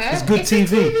relationship? Yeah. It's good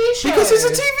TV. A TV show. Because it's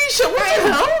a TV show. What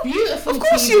the hell? Beautiful. Of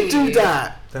course TV. you do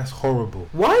that. That's horrible.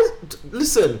 Why?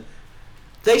 Listen,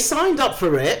 they signed up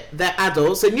for it. They're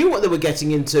adults. They knew what they were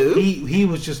getting into. He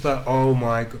was just like, oh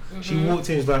my god. She walked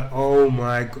in, he was like, oh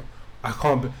my god, I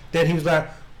can't. Then he was like,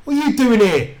 what are you doing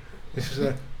here? And she's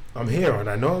like, I'm here, and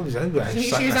I know. She was like,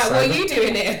 what are you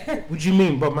doing here? What do you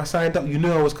mean? But I signed up. You knew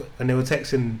I was. And they were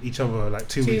texting each other like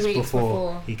 2 weeks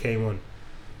before he came on.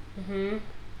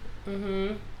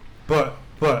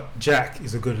 But Jack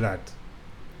is a good lad.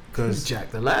 Because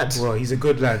Jack the lad. well, he's a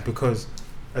good lad because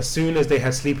as soon as they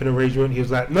had sleeping arrangement, he was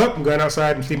like, nope, I'm going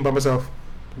outside. I'm sleeping by myself.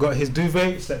 Got his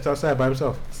duvet, slept outside by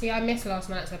himself. See, I missed last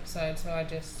night's episode, so I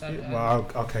just. Well,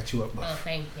 I'll catch you up. Oh,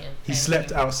 thank you. He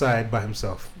slept outside by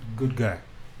himself. Good guy.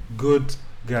 Good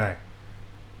guy.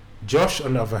 Josh,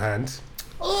 on the other hand,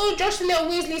 Oh, Josh the little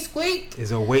Weasley squeak.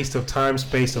 is a waste of time,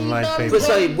 space, and life. But Baby. But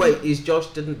sorry, wait. Is Josh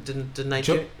didn't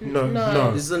Jo- no, No.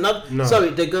 no. This is another. No. Sorry,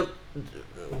 they go.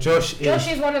 Josh Josh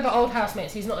is. is one of the old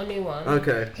housemates. He's not a new one.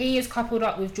 Okay. He is coupled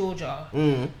up with Georgia.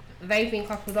 They've been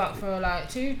coupled up for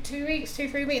like 3 weeks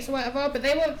or whatever. But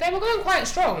they were going quite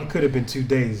strong. It could have been 2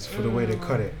 days for the way they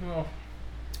cut it.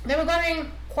 They were going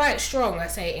quite strong, I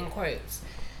say in quotes.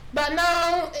 But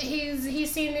now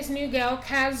he's seen this new girl,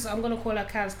 Kaz. I'm gonna call her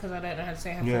Kaz because I don't know how to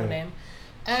say her full name.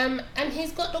 And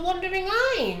he's got the wandering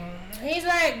eye. He's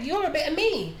like, you're a bit of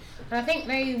me. And I think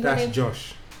they That's wanted.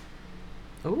 Josh.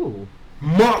 Ooh.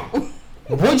 Mom!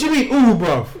 What do you mean, ooh,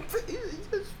 bruv?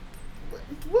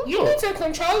 You need to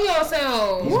control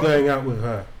yourself. He's going out with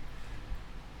her.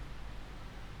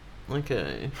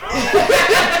 Okay.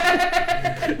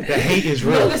 The hate is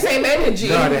Not real. the same energy.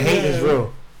 No, the hate is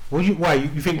real. Why?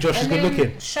 You think Josh is And good then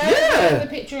looking? show Yeah. the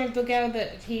picture of the girl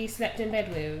that he slept in bed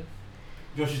with.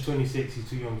 Josh is 26. He's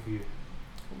too young for you.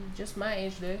 Just my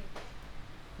age, though.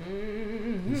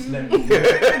 He slept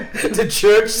The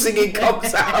church singing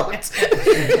comes out.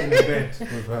 in the bed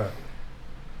with her.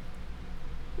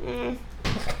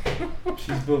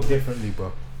 She's built differently,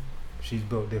 bro. She's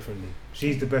built differently.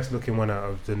 She's the best looking one out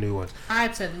of the new ones.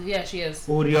 I'd say, yeah, she is.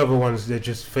 All the other ones, they're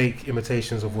just fake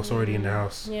imitations of what's already in the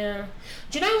house. Yeah.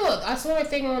 Do you know what? I saw a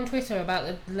thing on Twitter about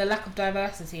the lack of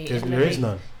diversity. There is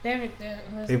none.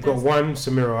 They've got one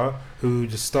Samira, who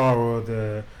the star or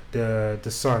the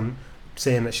son,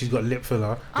 saying that she's got lip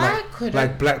filler. I couldn't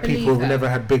like black believe people who've that. never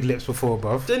had big lips before,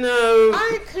 bruv. Do you know?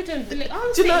 I couldn't believe.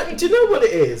 Do you know what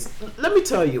it is? Let me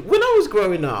tell you. When I was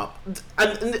growing up,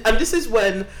 and this is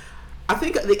when I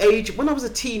think at the age when I was a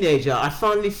teenager, I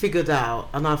finally figured out,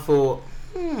 and I thought,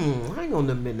 hang on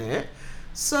a minute.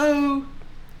 So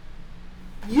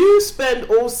you spend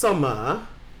all summer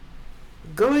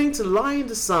going to lie in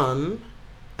the sun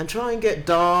and try and get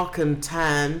dark and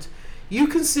tanned. You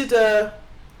consider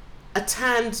a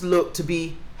tanned look to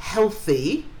be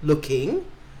healthy looking.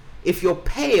 If you're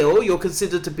pale, you're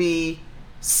considered to be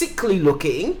sickly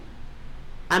looking,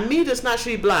 and me that's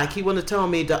naturally black, he want to tell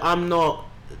me that I'm not,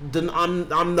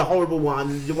 I'm the horrible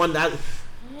one, the one that.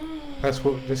 That's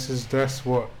what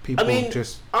people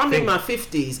just. I'm think. in my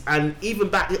 50s, and even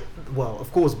back, well,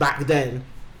 of course, back then,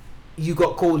 you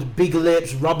got called big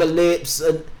lips, rubber lips,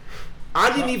 and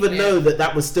I didn't even know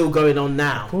that was still going on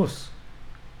now. Of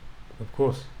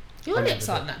course. Your lips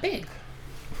aren't that big.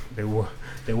 They were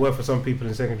for some people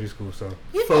in secondary school. So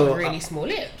You've got really small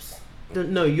lips.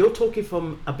 No, you're talking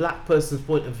from a black person's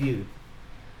point of view.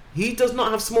 He does not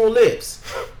have small lips.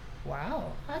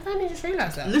 Wow, I only just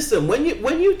realised that. Listen, when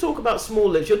you talk about small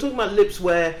lips, you're talking about lips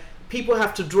where people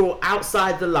have to draw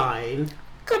outside the line.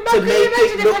 Come on, can you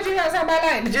imagine if I drew outside my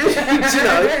line? You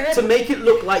know, to make it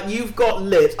look like you've got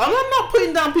lips. And I'm not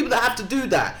putting down people that have to do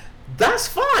that. That's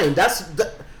fine.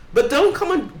 But don't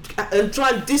come and try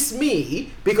and diss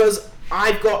me because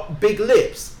I've got big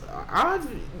lips. I've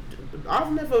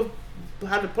never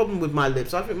had a problem with my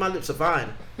lips. I think my lips are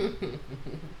fine.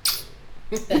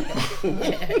 But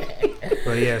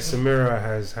yeah, Samira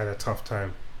has had a tough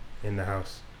time in the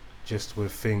house, just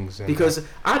with things. Because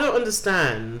I don't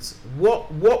understand what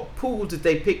pool did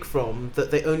they pick from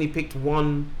that they only picked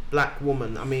one black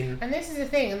woman. I mean, and this is the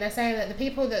thing, and they're saying that the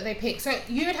people that they pick, so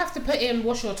you would have to put in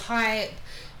what's your type,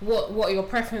 what your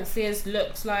preference is,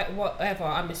 looks like, whatever.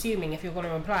 I'm assuming if you're going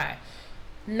to apply.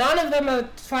 None of them are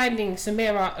finding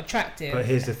Samira attractive. But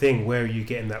here's the thing: where are you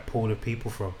getting that pool of people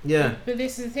from? Yeah. But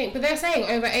this is the thing. But they're saying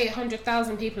over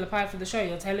 800,000 people applied for the show.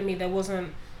 You're telling me there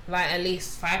wasn't like at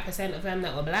least 5% of them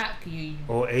that were black?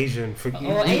 Or Asian?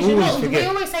 Or Asian? We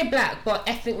always say black, but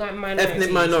ethnic minorities.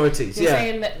 Ethnic minorities. You're yeah.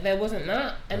 saying that there wasn't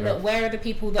that, and that where are the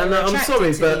people that and are attracted I'm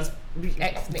sorry, to but these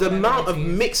the amount of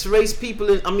mixed race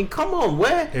people I mean, come on,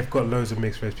 where? They've got loads of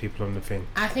mixed race people on the thing.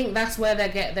 I think that's where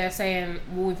they're saying,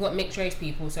 well, we've got mixed race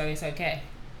people, so it's okay.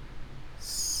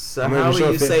 So how are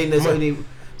you saying there's only?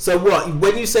 So what?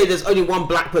 When you say there's only one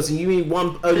black person, you mean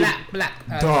one only black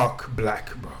person. Dark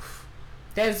black, bruv.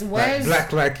 There's Wes,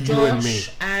 black like Josh, you and me,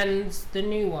 and the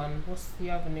new one. What's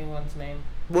the other new one's name?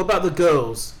 What about the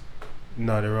girls?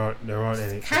 No, there aren't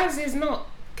any. Kaz is not.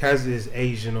 Kaz is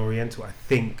Asian Oriental, I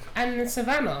think. And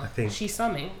Savannah, I think she's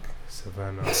something.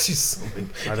 Savannah. She's something.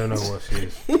 I don't know what she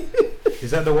is.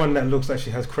 Is that the one that looks like she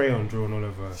has crayon drawn all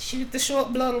over her? She with the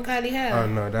short blonde curly hair. Oh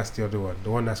no, that's the other one.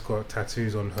 The one that's got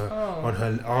tattoos on her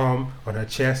arm, on her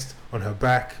chest, on her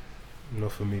back.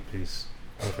 Not for me, please.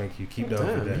 No, thank you. Keep that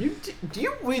over there. You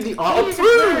really are a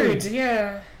prude.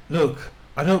 Yeah. Look,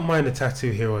 I don't mind a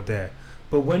tattoo here or there,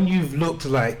 but when you've looked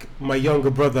like my younger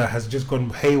brother has just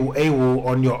gone AWOL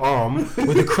on your arm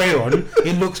with a crayon,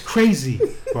 it looks crazy,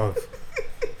 bruv.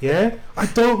 Yeah? I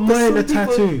don't mind a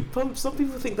tattoo. Some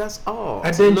people think that's art.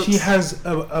 And then she has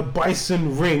a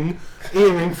bison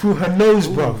earring through her nose,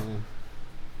 bruv.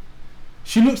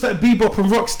 She looks like Bebop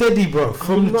and Rocksteady, bro.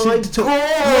 From God! You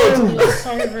are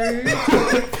so rude.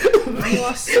 You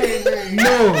are so rude.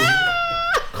 No.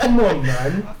 Come on,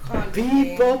 man.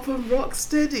 Bebop and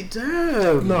Rocksteady,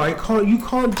 damn. No, I can't. You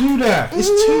can't do that. It's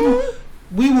too.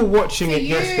 We were watching it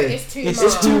yesterday.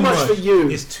 It's too much for you.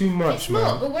 It's too much, it's man.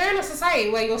 Not, but we're in a society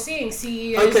where you're seeing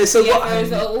CEOs, okay, so CFOs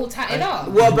that are all tatted up.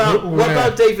 What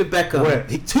about David Beckham? Where?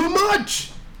 Too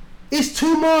much. It's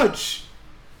too much.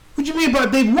 What do you mean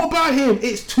about David? What about him?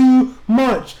 It's too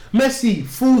much. Messi,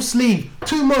 full sleeve,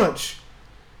 too much.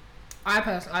 I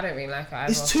don't really like it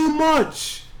either. It's too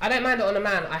much. I don't mind it on a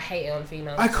man. I hate it on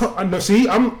females. I can't. No, see,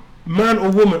 I'm man or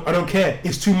woman. I don't care.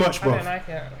 It's too much, bro. I don't like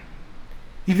it.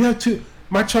 If you have to,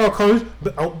 my child comes,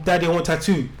 but daddy, I want a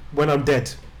tattoo when I'm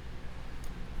dead.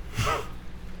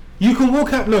 You can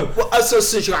walk out. No. Well, so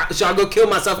should I go kill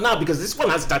myself now because this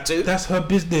one has a tattoo? That's her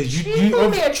business. You call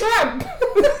me a tramp.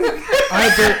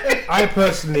 I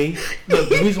personally, look,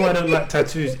 the reason why I don't like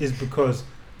tattoos is because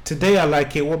today I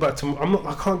like it. What about tomorrow?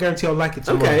 I can't guarantee I'll like it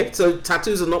tomorrow. Okay, so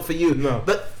tattoos are not for you. No.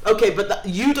 But okay, but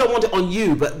you don't want it on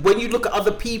you. But when you look at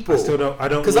other people, I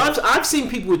don't. Because I've seen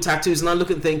people with tattoos and I look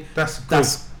and think that's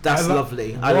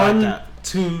lovely. I like that.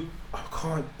 2, I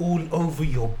can't all over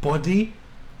your body,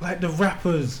 like the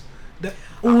rappers.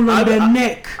 All on their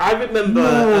neck. I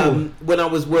remember when I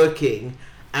was working,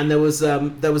 and there was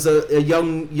a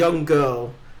young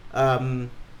girl,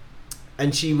 and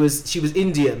she was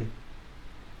Indian,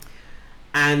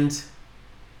 and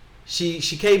she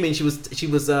came in. She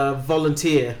was a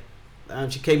volunteer.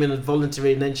 She came in as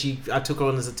voluntary, and then I took her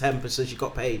on as a temp, so she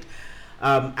got paid.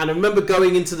 And I remember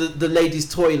going into the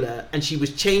ladies' toilet, and she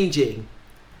was changing,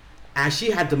 and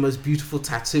she had the most beautiful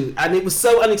tattoo, and it was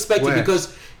so unexpected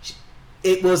because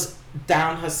it was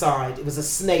down her side. It was a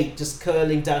snake just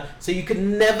curling down, so you could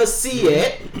never see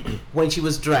it when she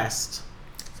was dressed.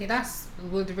 See, that's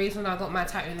the reason I got my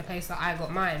tattoo in the place that I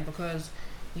got mine, because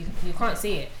you can't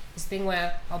see it. This thing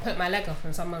where I'll put my leg up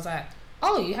and someone's like,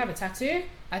 "Oh, you have a tattoo?"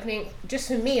 I think, just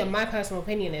for me and my personal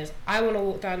opinion is, I want to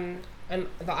walk down the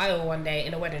aisle one day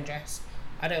in a wedding dress.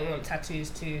 I don't want tattoos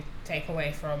to take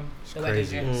away from the wedding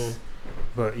dress.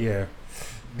 But yeah,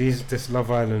 this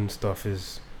Love Island stuff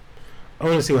is. I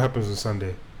want to see what happens on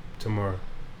Sunday, tomorrow.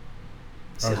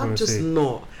 I'm just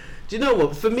not. Do you know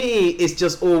what? For me, it's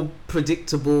just all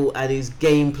predictable, and it's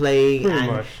gameplay, Pretty and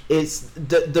much. it's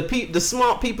the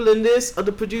smart people in this are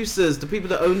the producers, the people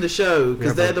that own the show,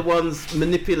 because they're the ones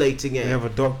manipulating it. We have a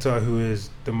doctor who is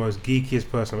the most geekiest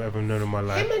person I've ever known in my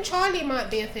life. Him and Charlie might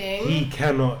be a thing.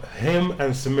 Him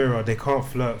and Samira, they can't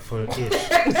flirt for it.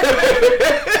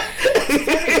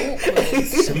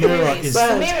 Samira is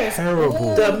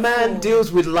terrible. The man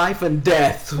deals with life and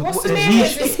death. What's And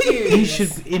Samira's excuse? he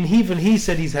should, and even he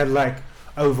said he's had like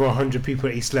over 100 people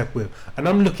that he slept with, and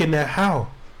I'm looking at how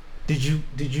did you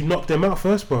knock them out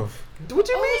first, bruv? What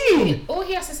do you mean? All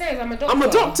he has to say is, "I'm a doctor." I'm a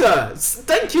doctor.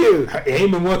 Thank you. It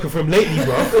ain't been working for him lately,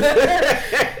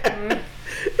 bruv.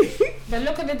 But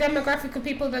look at the demographic of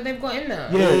people that they've got in there.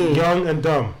 Yeah, young and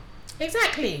dumb.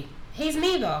 Exactly. He's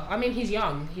neither. I mean, he's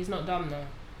young. He's not dumb though.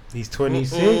 He's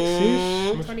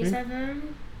 26-ish.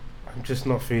 27. I'm just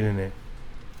not feeling it.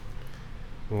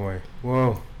 Boy,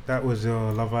 well, that was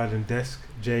your Love Island desk.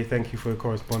 Jay, thank you for your You're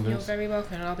correspondence. very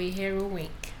welcome. I'll be here all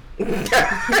week. My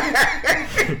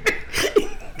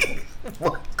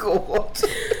God.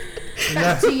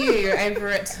 Back to you over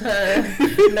at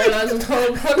No Lies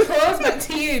Told Podcast. Back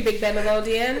to you, Big Ben of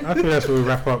LDN. I think that's where we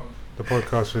wrap up the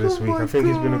podcast for this Oh week. my I think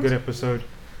it's been a God. good episode.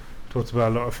 Talked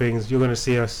about a lot of things. You're going to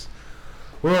see us.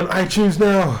 We're on iTunes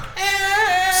now.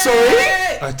 Sorry?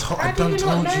 I How do done you not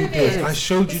told know you this. this? I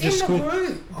showed you It's the in the screen.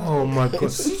 group. Oh my God.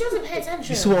 He doesn't pay attention.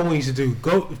 This is what I want you to do.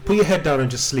 Go, put your head down and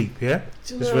just sleep, yeah?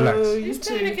 Just relax. You Who's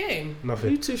playing a two, game? you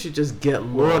Nothing. two should just get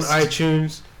lost. We're on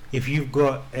iTunes. If you've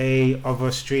got a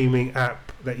other streaming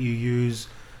app that you use,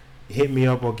 hit me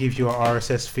up or give you an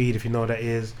RSS feed if you know what that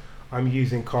is. I'm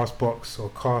using Castbox or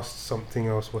Cast something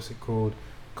else. What's it called?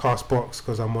 Castbox,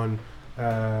 because I'm on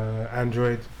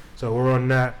Android. So we're on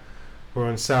that. We're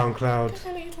on What SoundCloud. the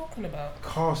hell are you talking about?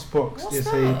 Castbox What's is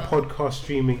that? a podcast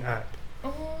streaming app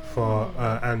for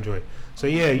Android. So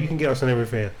yeah, you can get us on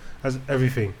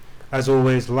everything. As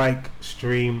always, like,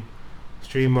 stream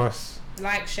us.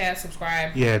 Like, share,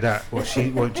 subscribe. Yeah, that what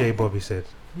Jay Bobby said.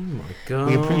 Oh my God.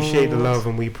 We appreciate the love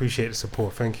and we appreciate the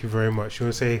support. Thank you very much. You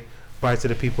want to say bye to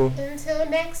the people? Until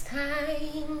next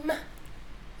time.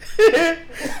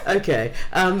 Okay.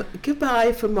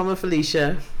 Goodbye from Mama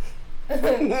Felicia. All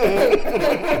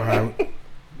right.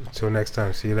 Until next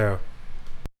time. See you later.